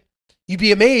cook it, you'd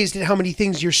be amazed at how many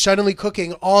things you're suddenly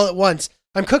cooking all at once.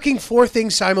 I'm cooking 4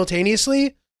 things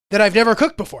simultaneously that I've never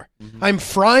cooked before. Mhm. I'm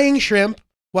frying shrimp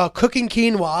while cooking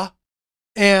quinoa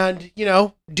and,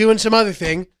 doing some other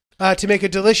thing to make a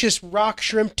delicious rock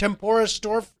shrimp tempura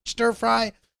stir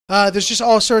fry. There's just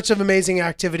all sorts of amazing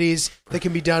activities that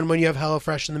can be done when you have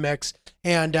HelloFresh in the mix.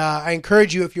 And I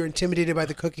encourage you, if you're intimidated by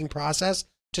the cooking process,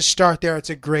 to start there. It's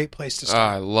a great place to start.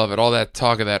 I love it. All that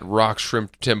talk of that rock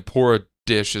shrimp tempura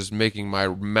dish is making my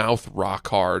mouth rock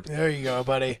hard. There you go,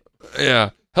 buddy. Yeah.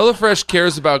 HelloFresh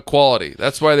cares about quality.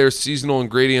 That's why their seasonal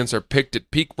ingredients are picked at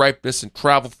peak ripeness and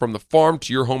travel from the farm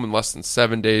to your home in less than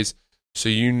 7 days, so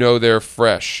you know they're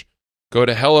fresh. Go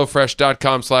to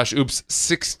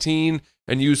HelloFresh.com/oops16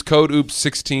 and use code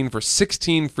oops16 for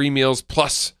 16 free meals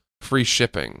plus free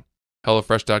shipping.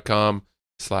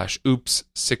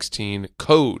 HelloFresh.com/oops16,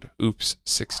 code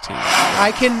oops16.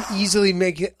 I can easily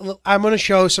make it. I'm going to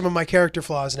show some of my character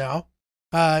flaws now,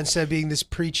 instead of being this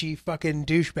preachy fucking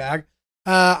douchebag.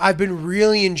 I've been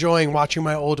really enjoying watching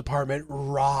my old apartment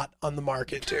rot on the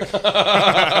market, too.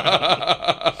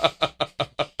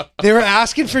 They were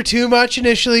asking for too much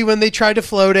initially when they tried to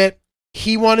float it.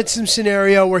 He wanted some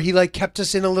scenario where he like kept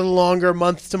us in a little longer,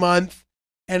 month to month.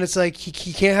 And it's like,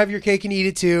 he can't have your cake and eat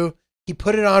it too. He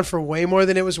put it on for way more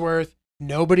than it was worth.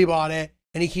 Nobody bought it.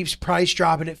 And he keeps price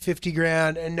dropping at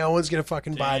 $50,000 and no one's going to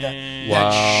fucking buy that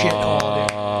shithole,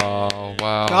 dude.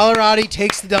 Wow. Colorado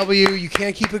takes the W. You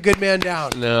can't keep a good man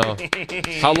down. No.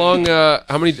 How long,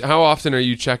 how often are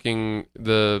you checking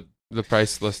the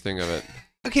price listing of it?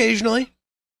 Occasionally.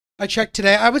 I checked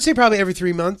today. I would say probably every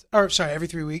 3 months. Or, sorry, every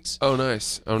 3 weeks. Oh,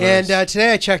 nice. And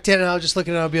today I checked it and I'll just look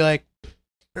at it and I'll be like,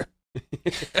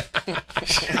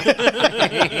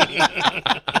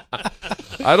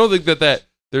 I don't think that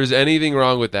there's anything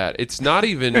wrong with that. It's not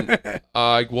even,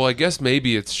 well, I guess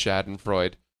maybe it's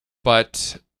Schadenfreude,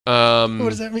 but what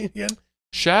does that mean again?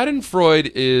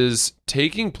 Schadenfreude is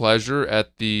taking pleasure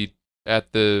at the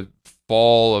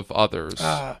fall of others,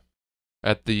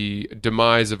 at the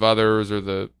demise of others, or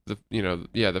the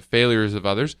failures of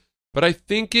others. But I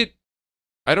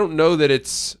don't know that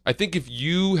it's. I think if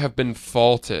you have been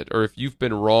faulted or if you've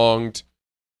been wronged,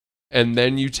 and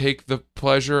then you take the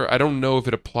pleasure, I don't know if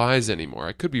it applies anymore.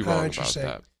 I could be wrong about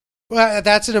that. Well,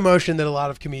 that's an emotion that a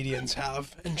lot of comedians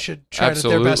have and should try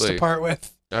their best to part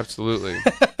with. Absolutely.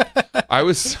 I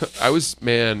was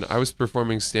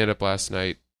performing stand-up last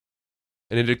night,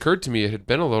 and it occurred to me it had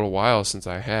been a little while since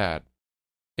I had.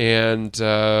 And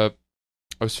I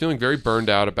was feeling very burned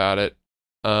out about it.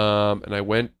 And I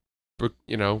went,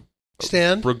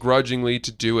 begrudgingly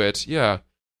to do it. Yeah.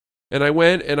 And I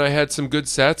went and I had some good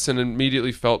sets and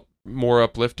immediately felt more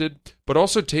uplifted, but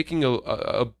also taking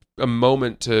a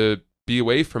moment to be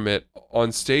away from it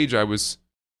on stage. I was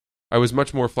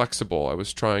much more flexible. I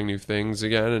was trying new things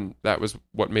again, and that was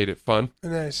what made it fun.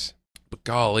 Nice. But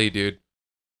golly, dude,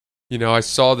 I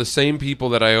saw the same people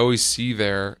that I always see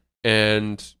there,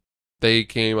 and they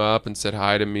came up and said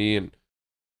hi to me, and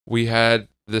we had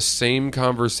the same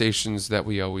conversations that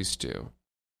we always do.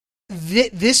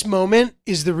 This moment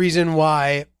is the reason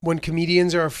why when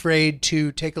comedians are afraid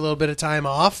to take a little bit of time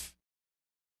off,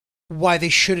 why they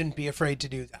shouldn't be afraid to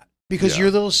do that. Because your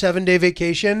little 7-day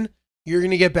vacation, you're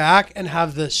going to get back and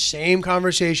have the same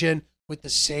conversation with the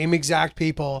same exact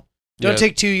people. Don't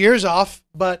take 2 years off,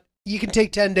 but you can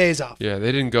take 10 days off. Yeah,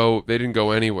 they didn't go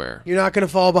anywhere. You're not going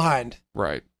to fall behind.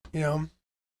 Right.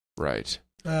 Right.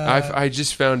 Uh, I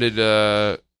just found it.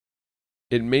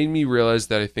 It made me realize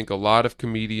that I think a lot of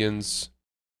comedians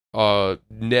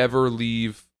never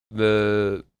leave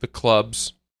the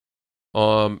clubs,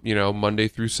 Monday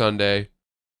through Sunday.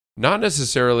 Not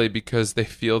necessarily because they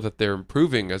feel that they're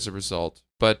improving as a result,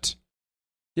 but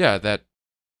yeah, that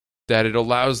it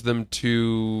allows them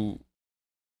to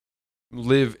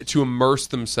immerse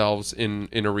themselves in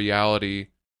a reality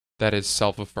that is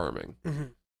self-affirming.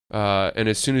 mhm. And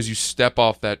as soon as you step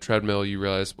off that treadmill, you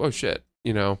realize, oh shit,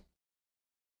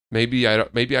 maybe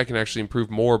I can actually improve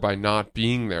more by not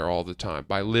being there all the time,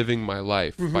 by living my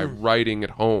life, by writing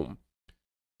at home.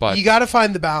 But You got to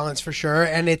find the balance for sure,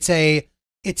 and it's a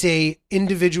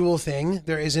individual thing.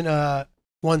 There isn't a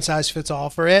one size fits all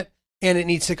for it, and it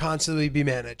needs to constantly be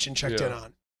managed and checked in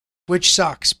on, which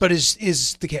sucks, but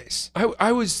is the case.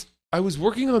 I was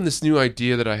working on this new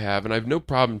idea that I have, and I have no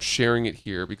problem sharing it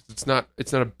here because it's not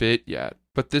a bit yet.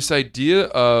 But this idea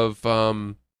of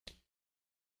I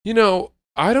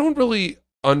don't really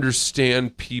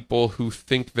understand people who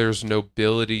think there's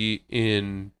nobility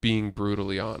in being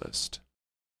brutally honest.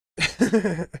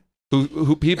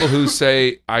 Who people who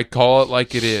say I call it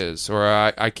like it is, or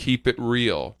I keep it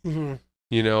real. Mhm.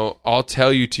 I'll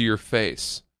tell you to your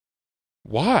face.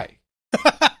 Why?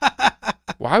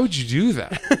 Why would you do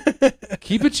that?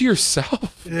 Keep it to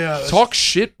yourself. Yeah. Talk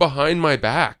shit behind my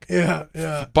back.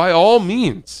 Yeah. By all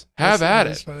means, have at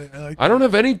That's it. funny. I like I don't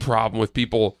have any problem with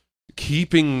people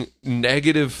keeping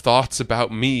negative thoughts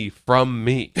about me from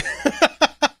me.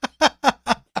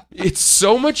 It's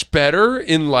so much better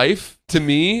in life to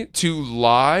me to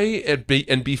lie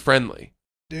and be friendly.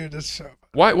 Dude, that's so.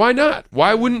 Why not?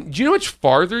 Why wouldn't? Do you know how much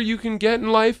farther you can get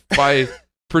in life by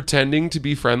pretending to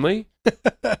be friendly?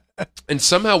 And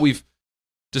somehow we've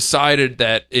decided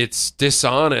that it's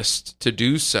dishonest to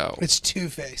do so. It's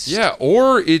two-faced. Yeah,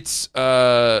 or it's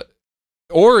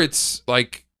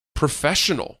like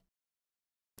professional.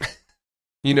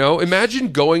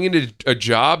 Imagine going into a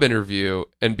job interview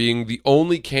and being the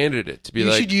only candidate to be You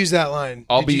like, should use that line.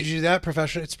 Did you do that?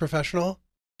 Professional. It's professional.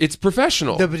 it's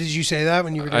professional. No, but did you say that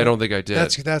when you were? I don't think I did.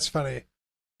 That's funny.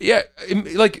 Yeah,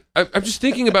 like I'm just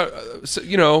thinking about,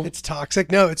 It's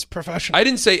toxic. No, it's professional. I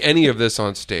didn't say any of this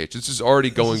on stage. This is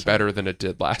already going better than it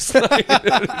did last night.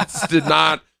 It did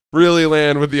not really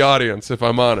land with the audience, if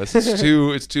I'm honest.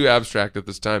 It's too abstract at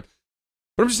this time.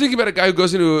 But I'm just thinking about a guy who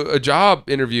goes into a job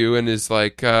interview and is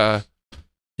like, yeah,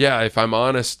 if I'm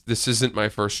honest, this isn't my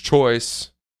first choice.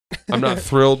 I'm not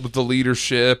thrilled with the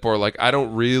leadership, or like, I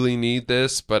don't really need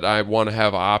this, but I want to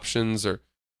have options, or,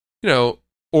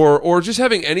 or just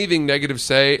having anything negative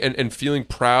say and feeling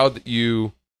proud that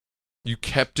you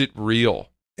kept it real.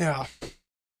 Yeah.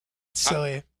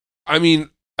 Silly. I mean,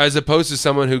 as opposed to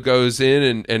someone who goes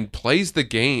in and plays the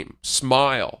game,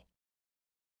 smile,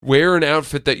 wear an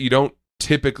outfit that you don't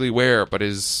typically wear but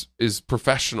is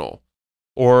professional,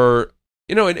 or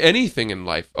in anything in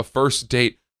life, a first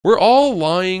date. We're all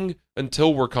lying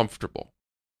until we're comfortable.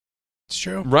 It's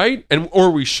true. Right?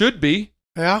 Or we should be.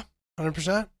 Yeah.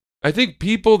 100%. I think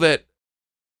people that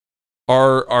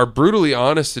are brutally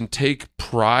honest and take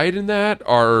pride in that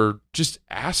are just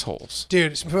assholes.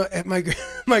 Dude,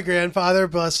 my grandfather,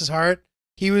 bless his heart,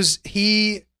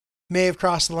 he may have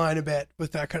crossed the line a bit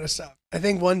with that kind of stuff. I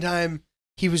think one time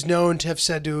he was known to have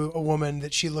said to a woman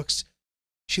that she looks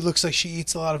like she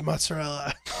eats a lot of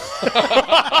mozzarella.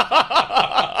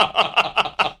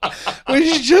 Which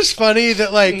is just funny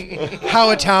that, like,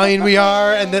 how Italian we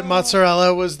are, and that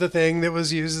mozzarella was the thing that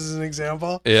was used as an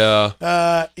example.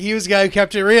 Yeah. He was a guy who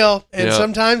kept it real. And Yeah.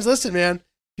 sometimes, listen, man, if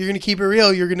you're going to keep it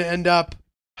real, you're going to end up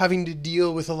having to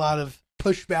deal with a lot of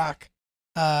pushback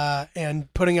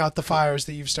and putting out the fires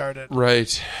that you've started.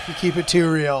 Right. You keep it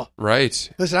too real. Right.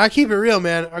 Listen, I keep it real,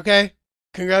 man. Okay?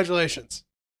 Congratulations.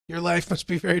 Your life must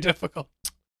be very difficult.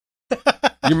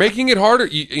 You're making it harder.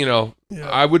 Yeah. Yeah.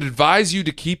 I would advise you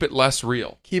to keep it less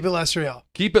real. Keep it less real.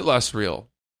 Keep it less real.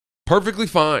 Perfectly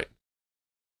fine.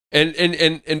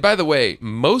 And by the way,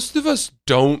 most of us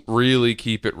don't really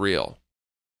keep it real.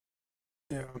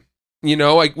 Yeah.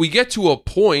 Like we get to a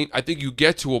point, I think you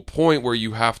get to a point where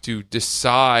you have to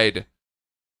decide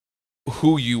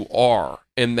who you are,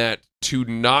 and that to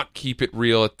not keep it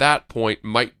real at that point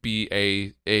might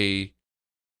be a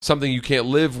something you can't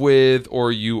live with,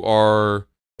 or you are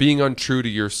being untrue to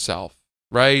yourself,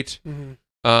 right?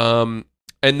 Mm-hmm.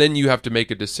 And then you have to make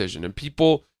a decision. And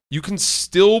people, you can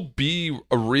still be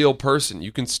a real person.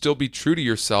 You can still be true to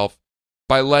yourself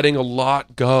by letting a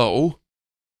lot go,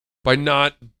 by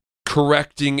not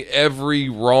correcting every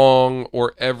wrong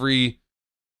or every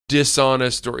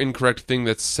dishonest or incorrect thing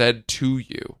that's said to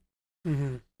you.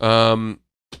 Mm-hmm.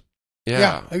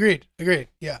 Yeah. Agreed.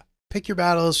 Yeah. Pick your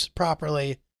battles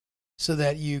properly so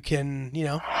that you can, dude,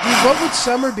 what would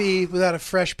summer be without a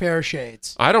fresh pair of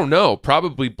shades? I don't know.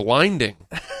 Probably blinding.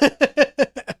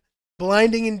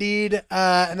 Blinding indeed.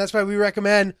 And that's why we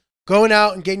recommend going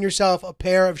out and getting yourself a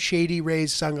pair of Shady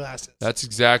Rays sunglasses. That's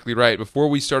exactly right. Before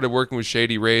we started working with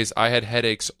Shady Rays, I had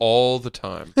headaches all the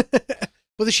time.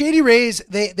 Well, the Shady Rays,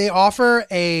 they offer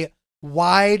a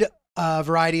wide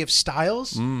variety of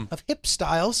styles, of hip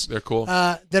styles. They're cool.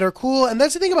 That are cool. And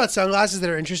that's the thing about sunglasses that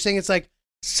are interesting. It's like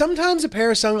sometimes a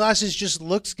pair of sunglasses just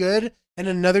looks good and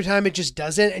another time it just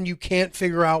doesn't, and you can't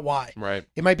figure out why. Right.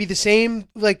 It might be the same,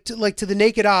 like to the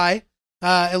naked eye,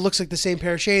 it looks like the same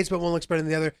pair of shades, but one looks better than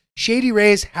the other. Shady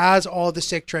Rays has all the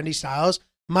sick, trendy styles.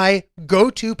 My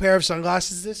go-to pair of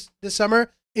sunglasses this summer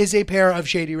is a pair of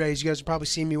Shady Rays. You guys have probably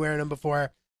seen me wearing them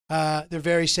before. They're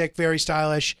very sick, very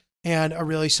stylish, and a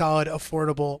really solid,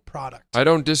 affordable product. I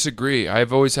don't disagree.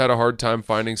 I've always had a hard time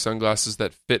finding sunglasses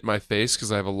that fit my face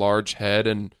because I have a large head,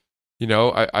 and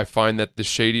I find that the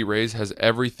Shady Rays has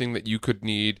everything that you could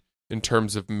need in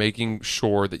terms of making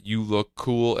sure that you look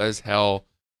cool as hell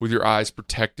with your eyes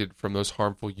protected from those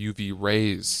harmful UV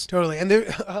rays. Totally. And they're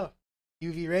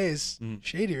UV rays,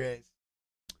 Shady Rays.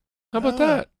 How about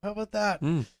that? How about that?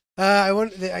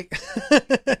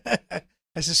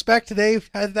 I suspect they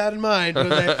had that in mind.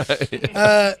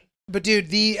 But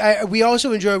dude, we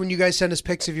also enjoy when you guys send us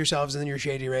pics of yourselves and then your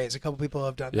Shady Rays. A couple people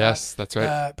have done that. Yes, that's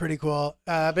right. Pretty cool.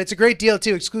 But it's a great deal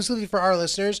too, exclusively for our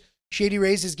listeners. Shady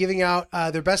Rays is giving out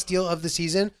their best deal of the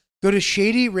season. Go to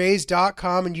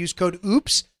shadyrays.com and use code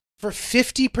OOPS for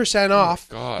 50%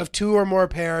 off of 2 or more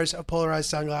pairs of polarized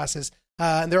sunglasses.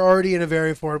 And they're already in a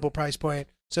very affordable price point,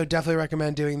 so definitely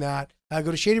recommend doing that. Go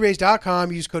to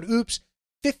shadyrays.com, use code OOPS,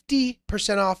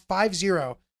 50% off, 50,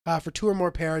 for 2 or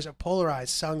more pairs of polarized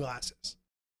sunglasses.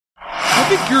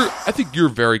 I think you're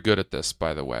very good at this,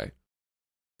 by the way.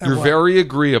 You're very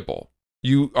agreeable.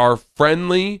 You are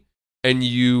friendly, and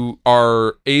you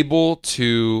are able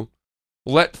to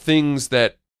let things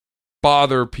that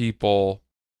bother people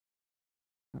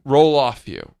roll off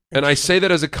you. And I say that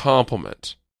as a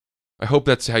compliment. I hope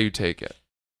that's how you take it.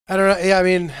 I don't know. Yeah, I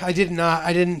mean, I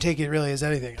didn't take it really as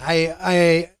anything.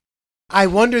 I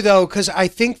wonder though, because I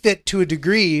think that to a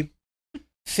degree,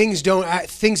 things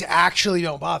actually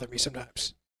don't bother me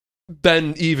sometimes.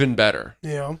 Then even better.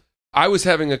 You know, I was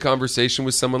having a conversation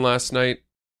with someone last night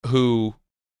who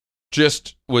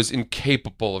just was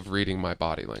incapable of reading my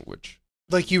body language.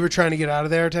 Like you were trying to get out of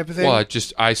there type of thing? Well,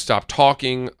 I stopped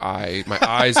talking. My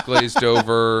eyes glazed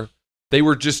over. They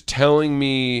were just telling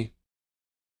me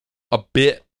a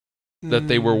bit that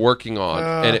they were working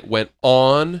on, and it went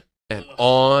on and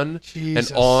on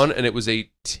and on, and it was a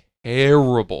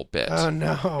terrible bit. Oh,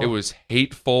 no. It was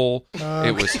hateful.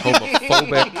 It was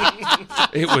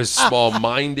homophobic. It was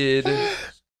small-minded.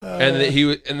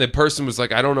 And the person was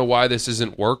like, I don't know why this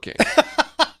isn't working.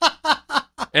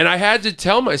 And I had to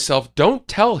tell myself, don't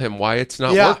tell him why it's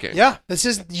not working. Yeah, this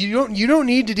is you don't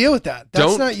need to deal with that.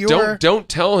 That's not your. Don't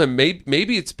tell him.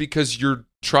 Maybe it's because you're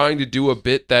trying to do a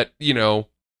bit that,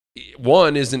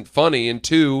 one, isn't funny, and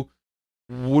two,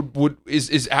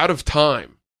 is out of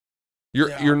time.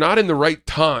 You're not in the right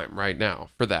time right now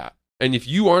for that. And if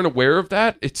you aren't aware of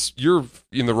that, you're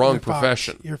in the wrong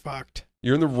profession. You're fucked.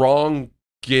 You're in the wrong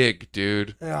gig,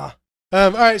 dude. Yeah.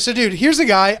 All right, so dude, here's a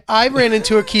guy. I ran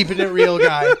into a keeping it real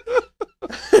guy.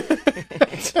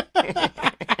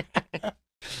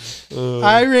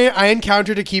 I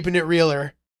encountered a keeping it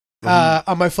realer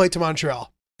on my flight to Montreal,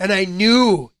 and I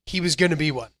knew he was going to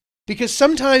be one because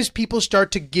sometimes people start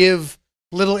to give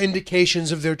little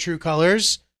indications of their true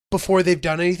colors before they've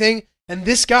done anything. And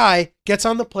this guy gets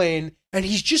on the plane and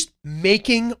he's just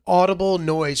making audible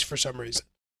noise for some reason.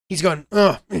 He's going,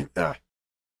 I'm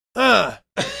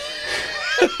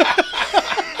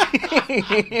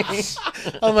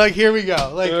like, here we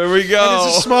go. Like, there we go.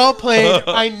 It's a small plane.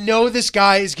 I know this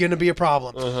guy is going to be a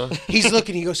problem. He's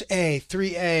looking. He goes,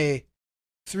 3A.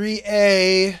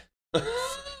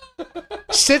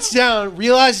 Sits down,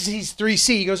 realizes he's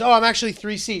 3C. He goes, I'm actually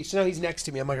 3C. So now he's next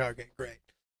to me. I'm like, okay, great.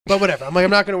 But whatever. I'm like,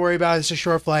 I'm not going to worry about it. It's a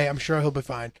short flight. I'm sure he'll be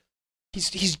fine.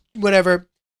 He's whatever.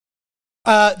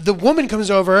 The woman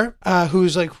comes over,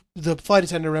 who's like the flight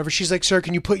attendant or whatever. She's like, sir,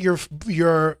 can you put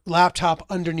your laptop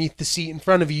underneath the seat in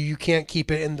front of you? You can't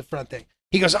keep it in the front thing.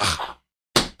 He goes,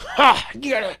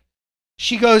 you gotta.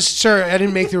 She goes, sir, I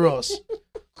didn't make the rules.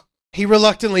 He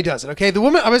reluctantly does it. Okay. The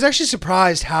woman, I was actually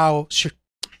surprised how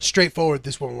straightforward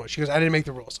this woman was. She goes, I didn't make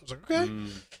the rules. I was like, okay.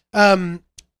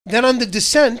 Then on the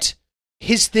descent,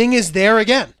 his thing is there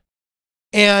again.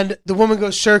 And the woman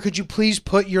goes, sir, could you please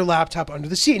put your laptop under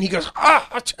the seat? And he goes,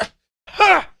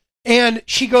 And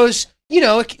she goes,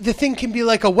 the thing can be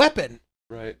like a weapon.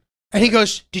 Right. And he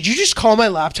goes, did you just call my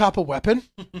laptop a weapon?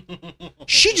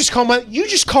 You just called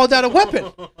that a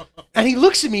weapon. And he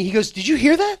looks at me, he goes, did you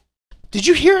hear that? Did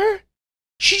you hear her?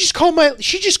 She just called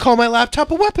my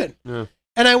laptop a weapon. Yeah.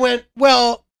 And I went,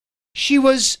 well,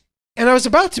 and I was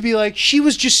about to be like, she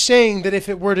was just saying that if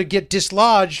it were to get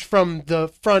dislodged from the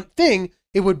front thing,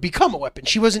 it would become a weapon.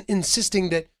 She wasn't insisting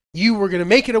that you were going to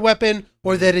make it a weapon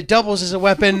or that it doubles as a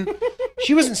weapon.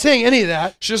 She wasn't saying any of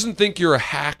that. She doesn't think you're a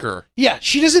hacker. Yeah,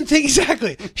 she doesn't think,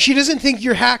 exactly. She doesn't think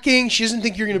you're hacking. She doesn't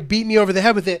think you're going to beat me over the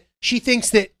head with it. She thinks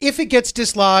that if it gets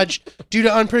dislodged due to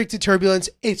unpredicted turbulence,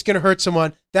 it's going to hurt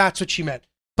someone. That's what she meant.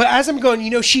 But as I'm going,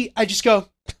 I just go,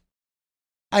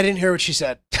 I didn't hear what she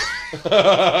said.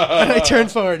 And I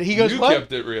turned forward. He goes, you what?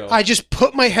 kept it real. I just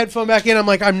put my headphone back in. I'm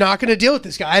like, I'm not going to deal with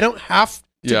this guy. I don't have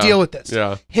to deal with this.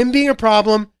 Yeah. Him being a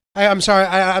problem, I'm sorry.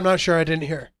 I'm not sure. I didn't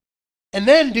hear. And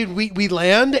then, dude, we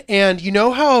land, and you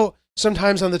know how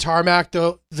sometimes on the tarmac,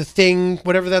 the thing,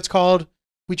 whatever that's called,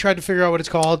 we tried to figure out what it's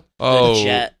called. Oh,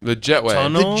 the jetway.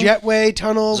 Tunnel? The jetway,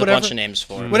 tunnel, There's whatever. a bunch of names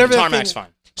for it. Whatever that Tarmac's thing-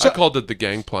 fine. So- I called it the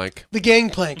gangplank. The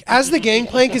gangplank. As the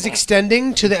gangplank is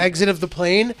extending to the exit of the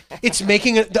plane, it's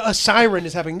making a siren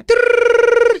is having.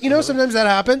 Sometimes that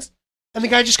happens, and the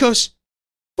guy just goes,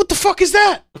 "What the fuck is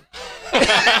that?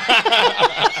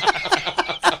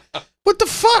 What the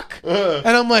fuck?" And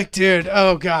I'm like, dude,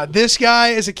 oh god, this guy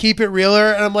is a keep it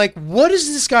realer, and I'm like, what is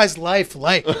this guy's life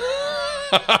like?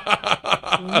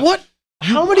 What?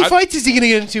 How many fights is he gonna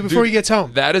get into before he gets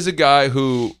home? That is a guy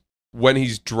who, when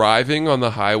he's driving on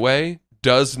the highway,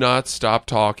 does not stop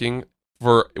talking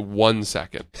for 1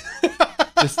 second.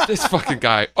 This fucking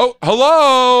guy. Oh,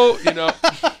 hello.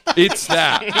 It's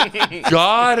that.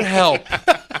 God help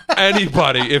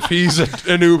anybody if he's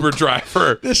an Uber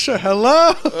driver.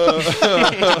 Hello.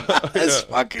 This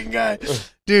fucking guy,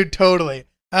 dude, totally.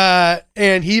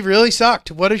 And he really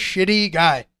sucked. What a shitty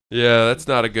guy. Yeah, that's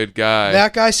not a good guy.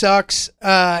 That guy sucks.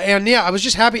 And yeah, I was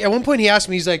just happy. At one point, he asked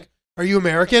me, he's like, "Are you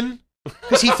American?"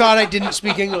 Because he thought I didn't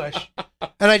speak English,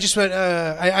 and I just went.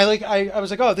 I was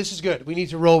like, "Oh, this is good. We need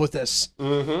to roll with this."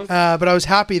 Mm-hmm. But I was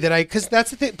happy that because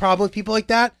that's the problem with people like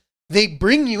that. They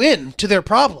bring you in to their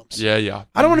problems. Yeah.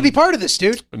 I don't want to be part of this,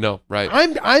 dude. No, right.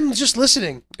 I'm just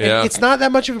listening. Yeah. It's not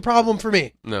that much of a problem for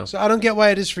me. No. So I don't get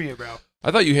why it is for you, bro. I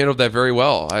thought you handled that very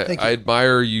well. Thank you. I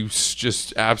admire you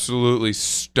just absolutely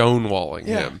stonewalling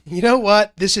Yeah. him. You know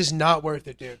what? This is not worth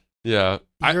it, dude. Yeah.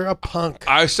 You're a punk.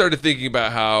 I started thinking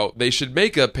about how they should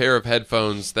make a pair of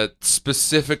headphones that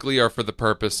specifically are for the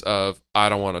purpose of, I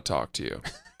don't want to talk to you.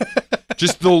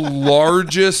 Just the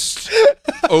largest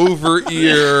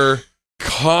over-ear,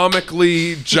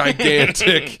 comically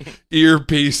gigantic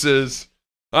earpieces.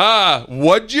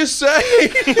 What'd you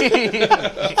say?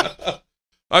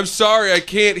 I'm sorry, I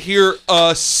can't hear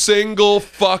a single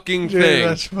fucking Dude, thing.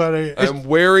 that's funny. I'm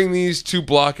wearing these to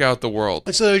block out the world.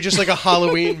 It's literally just like a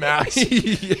Halloween mask.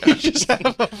 You just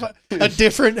have a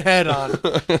different head on.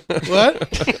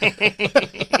 What?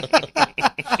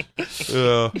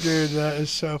 Dude, that is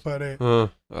so funny.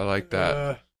 I like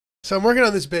that. So I'm working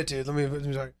on this bit, dude. Let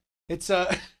me talk. It's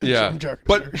Yeah. I'm joking.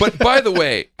 But by the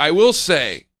way, I will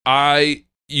say,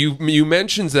 you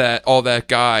mentioned that all that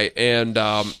guy, and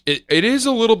it is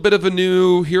a little bit of a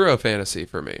new hero fantasy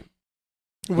for me.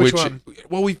 Which one?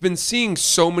 Well, we've been seeing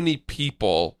so many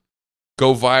people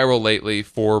go viral lately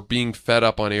for being fed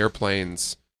up on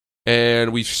airplanes,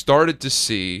 and we've started to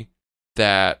see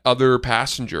that other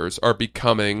passengers are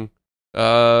becoming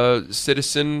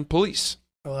citizen police.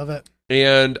 I love it.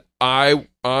 And I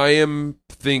am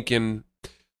thinking,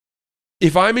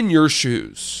 if I'm in your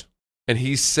shoes and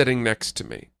he's sitting next to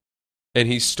me and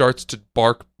he starts to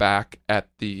bark back at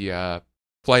the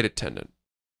flight attendant,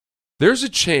 there's a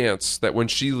chance that when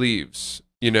she leaves,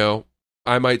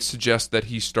 I might suggest that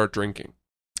he start drinking.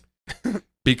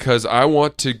 Because I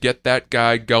want to get that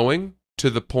guy going to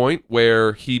the point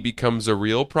where he becomes a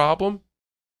real problem.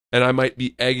 And I might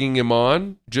be egging him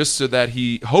on just so that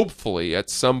he, hopefully, at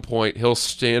some point, he'll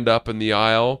stand up in the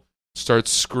aisle, start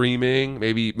screaming,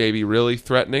 maybe really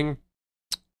threatening,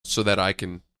 so that I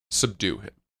can subdue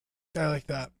him. I like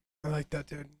that.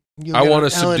 Dude. I want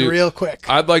to Ellen subdue real quick.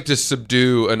 I'd like to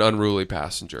subdue an unruly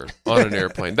passenger on an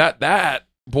airplane. That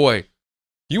boy,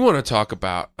 you want to talk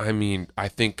about? I mean, I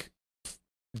think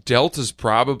Delta's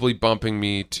probably bumping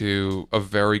me to a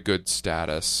very good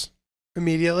status.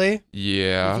 Immediately?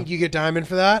 Yeah. You think you get diamond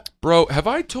for that? Bro, have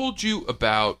I told you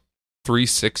about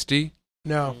 360?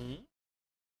 No.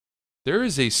 There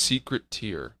is a secret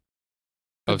tier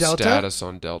of Delta? status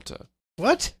on Delta.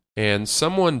 What? And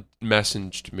someone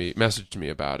messaged me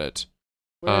about it.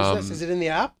 Where is this? Is it in the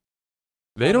app?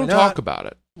 They don't Probably talk not. about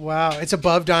it. Wow. It's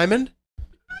above diamond?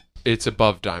 It's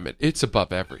above diamond. It's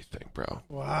above everything, bro.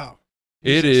 Wow.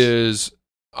 It Jesus. is.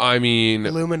 I mean,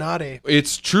 Illuminati.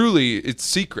 it's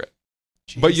secret.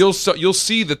 Jeez. But you'll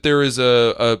see that there is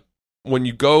a when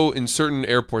you go in certain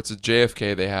airports at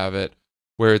JFK, they have it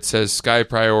where it says Sky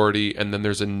Priority, and then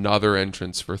there's another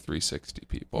entrance for 360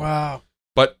 people. Wow.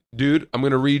 But dude, I'm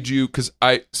gonna read you because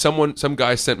some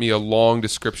guy sent me a long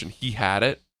description. He had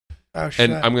it, Oh, shit.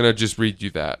 and I'm gonna just read you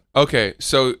that. Okay,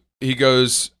 so he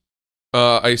goes.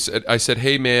 I said,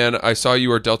 hey man, I saw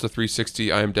you are Delta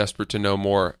 360. I am desperate to know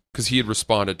more, because he had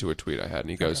responded to a tweet I had, and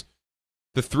he goes,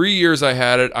 the 3 years I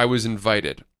had it, I was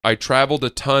invited. I traveled a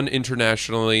ton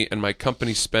internationally, and my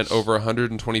company spent over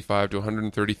 $125,000 to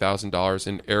 $130,000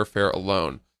 in airfare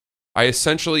alone. I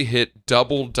essentially hit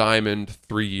double diamond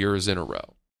 3 years in a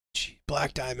row. Gee,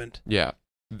 Black diamond. Yeah.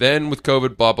 Then with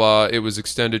COVID, blah, blah, it was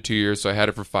extended 2 years, so I had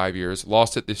it for 5 years.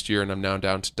 Lost it this year, and I'm now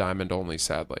down to diamond only,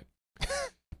 sadly.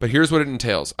 But here's what it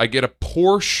entails. I get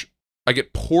Porsche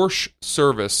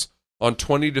service on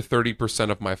 20 to 30%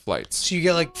 of my flights. So you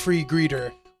get like free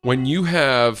greeter. When you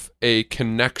have a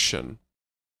connection,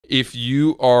 if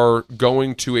you are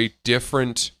going to a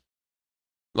different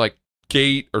like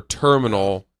gate or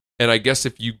terminal, and I guess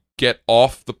if you get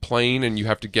off the plane and you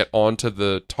have to get onto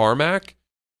the tarmac,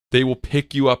 they will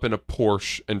pick you up in a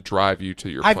Porsche and drive you to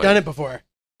your plane. I've done it before.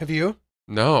 Have you?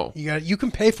 No. You can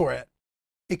pay for it.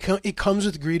 It comes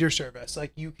with greeter service.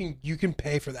 Like you can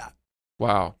pay for that.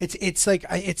 Wow. It's like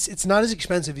it's not as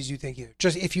expensive as you think either.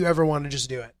 Just if you ever want to just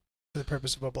do it for the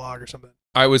purpose of a blog or something.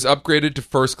 I was upgraded to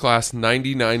first class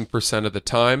 99% of the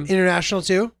time. International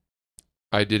too?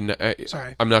 I didn't.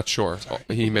 Sorry. I'm not sure. Sorry.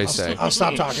 He may say. I'll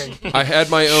stop talking. I had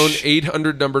my own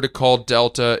 800 number to call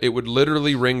Delta. It would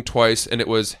literally ring twice, and it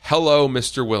was, hello,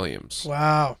 Mr. Williams.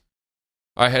 Wow.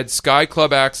 I had Sky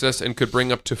Club access and could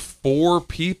bring up to 4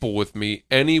 people with me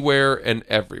anywhere and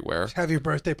everywhere. Have your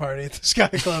birthday party at the Sky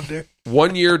Club, dude.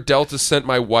 1 year, Delta sent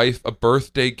my wife a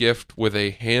birthday gift with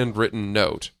a handwritten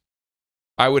note.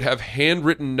 I would have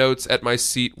handwritten notes at my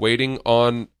seat waiting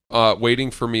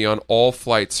for me on all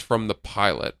flights from the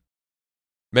pilot.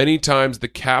 Many times the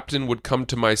captain would come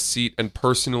to my seat and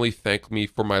personally thank me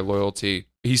for my loyalty.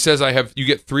 He says you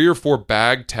get 3 or 4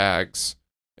 bag tags,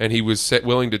 and he was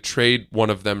willing to trade one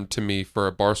of them to me for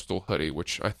a Barstool hoodie,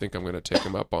 which I think I'm going to take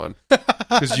him up on.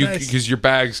 Because Nice. your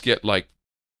bags get like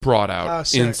brought out Oh,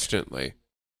 sick. instantly.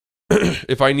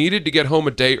 If I needed to get home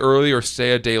a day early or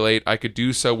stay a day late, I could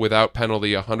do so without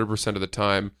penalty 100% of the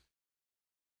time.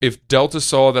 If Delta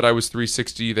saw that I was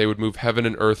 360, they would move heaven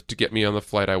and earth to get me on the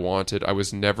flight I wanted. I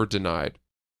was never denied.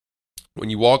 When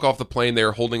you walk off the plane, they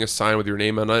are holding a sign with your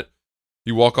name on it.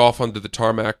 You walk off onto the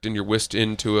tarmac and you're whisked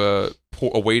into a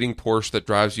waiting Porsche that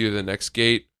drives you to the next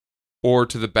gate or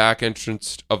to the back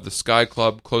entrance of the Sky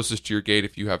Club, closest to your gate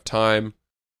if you have time.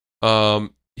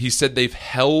 He said they've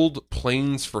held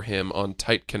planes for him on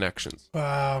tight connections.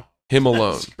 Wow. Him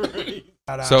alone.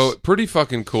 Badass. So pretty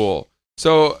fucking cool.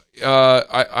 So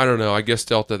I don't know. I guess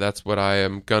Delta, that's what I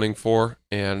am gunning for,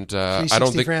 and I don't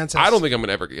 360 think Francis. I'm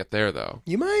gonna ever get there though.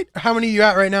 You might. How many are you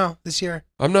at right now this year?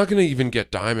 I'm not gonna even get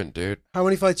diamond, dude. How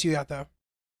many flights are you at though?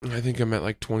 I think I'm at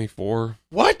like 24,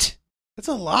 What? That's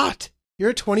a lot. You're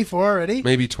at 24 already?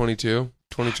 maybe 22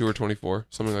 or 24,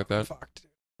 something like that. Fuck, dude.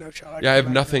 No shot. Yeah, I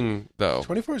have nothing though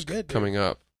 24 is good. Dude. coming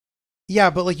up. Yeah,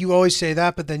 but like you always say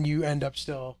that, but then you end up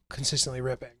still consistently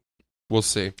ripping. We'll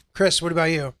see. Chris, what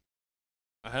about you?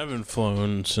 I haven't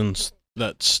flown since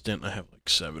that stint. I have like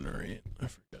 7 or 8. I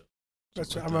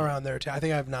forget. I'm around there too. I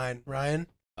think I have 9. Ryan?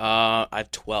 I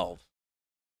have 12.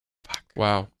 Fuck.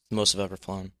 Wow, Most I've ever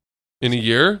flown. in a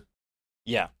year?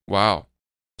 Yeah. Wow,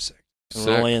 Sick. And sick.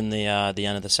 we're only in the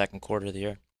end of the second quarter of the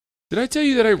year. Did I tell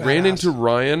you that I ran Badass. into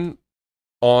Ryan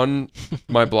on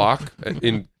my block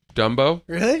in Dumbo,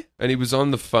 Really? and he was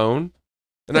on the phone,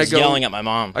 and I was yelling at my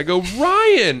mom. I go,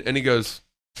 Ryan! And he goes,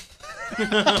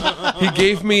 he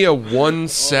gave me a 1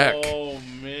 sec. Oh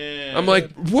man! I'm like,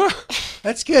 what?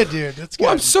 That's good, dude. That's good.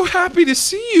 Well, I'm so happy to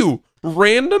see you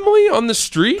randomly on the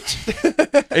street,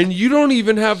 and you don't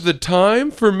even have the time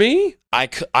for me? I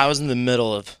was in the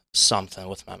middle of something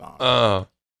with my mom.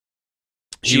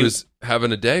 He was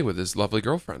having a day with his lovely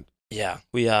girlfriend. Yeah,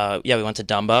 we went to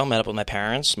Dumbo, met up with my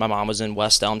parents. My mom was in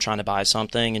West Elm trying to buy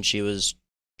something, and she was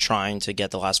trying to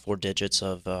get the last 4 digits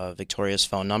of Victoria's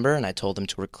phone number, and I told them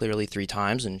to her clearly 3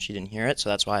 times, and she didn't hear it, so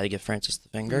that's why I had to give Francis the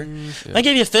finger. Yeah. I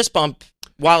gave you a fist bump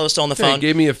while I was still on the He phone.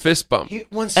 gave me a fist bump.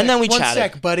 One sec, And then we one chatted.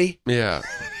 sec, buddy. Yeah.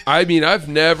 I mean, I've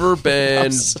never been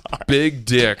I'm sorry. big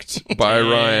dicked by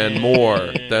Ryan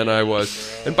more than I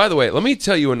was. And by the way, let me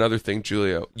tell you another thing,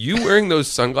 Julio. You wearing those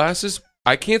sunglasses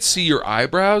I can't see your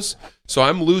eyebrows, so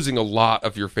I'm losing a lot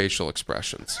of your facial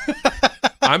expressions.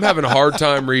 I'm having a hard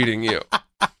time reading you.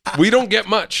 We don't get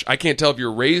much. I can't tell if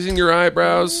you're raising your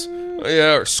eyebrows,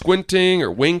 or squinting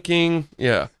or winking.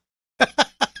 Yeah.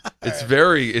 It's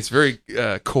very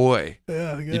coy.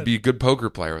 Yeah, good. You'd be a good poker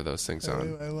player with those things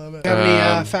on. I love it. Have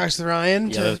any facts with Ryan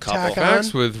Yeah, to a couple. tack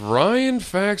Facts on? with Ryan.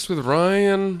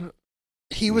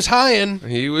 He was highin'.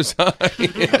 He was high.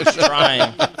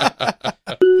 Trying.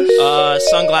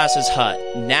 Sunglasses Hut.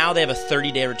 Now they have a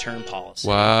 30-day return policy.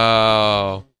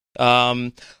 Wow.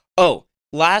 I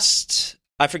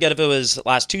forget if it was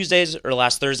last Tuesday's or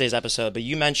last Thursday's episode, but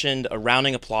you mentioned a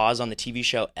rounding applause on the TV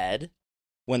show Ed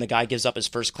when the guy gives up his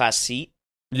first class seat.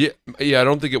 Yeah, I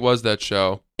don't think it was that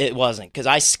show. It wasn't, because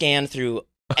I scanned through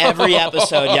every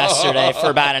episode yesterday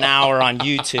for about an hour on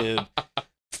YouTube.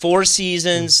 4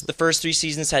 seasons. The first 3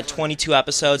 seasons had 22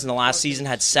 episodes, and the last season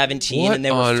had 17, What and they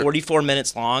were on 44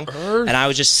 minutes long. earth? And I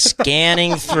was just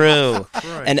scanning through,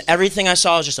 and everything I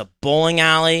saw was just a bowling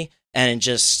alley and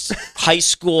just high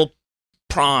school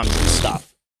proms and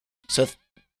stuff. So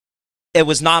it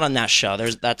was not on that show.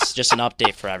 That's just an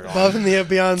update for everyone. Above and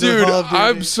beyond. Dude,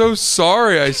 I'm so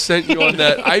sorry I sent you on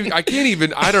that. I can't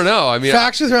even, I don't know. I mean,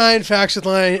 Facts with Ryan.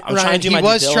 I'm trying to do he my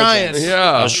was due trying. diligence.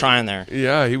 Yeah. I was trying there.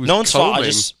 yeah, he was No one's fault. I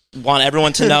combing. just want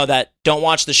everyone to know that don't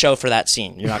watch the show for that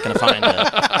scene. You're not going to find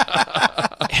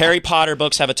it. Harry Potter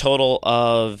books have a total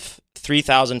of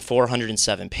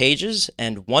 3,407 pages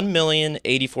and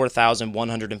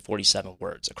 1,084,147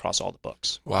 words across all the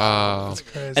books. Wow. That's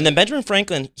crazy. And then Benjamin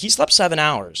Franklin, he slept 7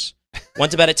 hours.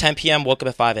 Went to bed at 10 p.m., woke up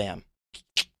at 5 a.m.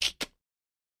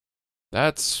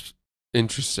 That's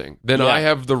interesting. Then Yeah. I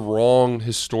have the wrong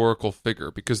historical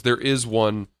figure because there is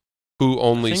one who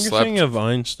only I think you're slept thinking of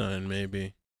Einstein,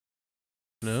 maybe.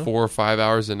 No? 4 or 5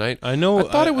 hours a night. I know. I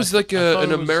thought it was like I thought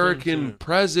an it was American him, too.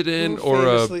 president Who or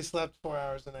a famously slept 4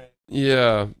 hours a night.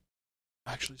 yeah.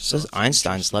 Actually, It says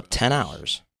Einstein slept 10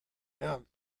 hours. Yeah.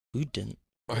 Who didn't?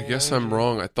 I guess I'm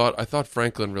wrong. I thought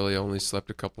Franklin really only slept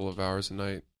a couple of hours a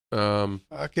night.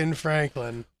 Fucking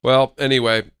Franklin. Well,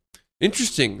 anyway,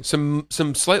 interesting. Some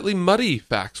slightly muddy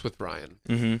facts with Ryan.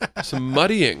 Mm-hmm. Some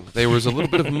muddying. There was a little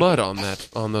bit of mud on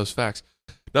those facts.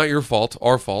 Not your fault,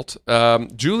 our fault.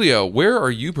 Julio, where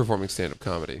are you performing stand-up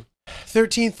comedy?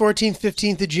 13th, 14th,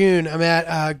 15th of June. I'm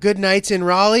at Good Nights in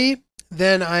Raleigh.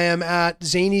 Then I am at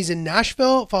Zany's in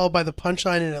Nashville, followed by the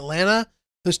Punchline in Atlanta.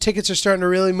 Those tickets are starting to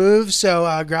really move, so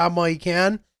grab them while you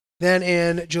can. Then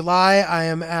in July, I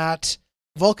am at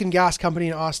Vulcan Gas Company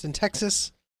in Austin,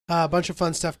 Texas. A bunch of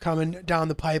fun stuff coming down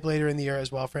the pipe later in the year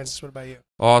as well. Francis, what about you?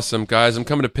 Awesome, guys. I'm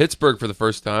coming to Pittsburgh for the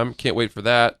first time. Can't wait for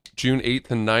that. June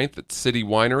 8th and 9th at City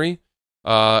Winery.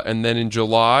 And then in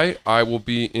July, I will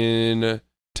be in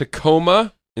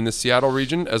Tacoma in the Seattle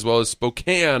region, as well as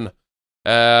Spokane.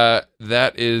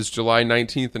 That is July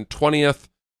 19th and 20th.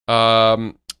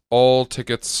 All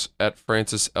tickets at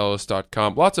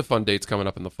francisellis.com. Lots of fun dates coming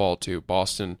up in the fall, too.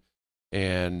 Boston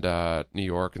and New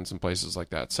York and some places like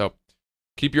that. So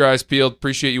keep your eyes peeled.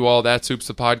 Appreciate you all. That's Hoops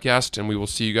the Podcast, and we will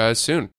see you guys soon.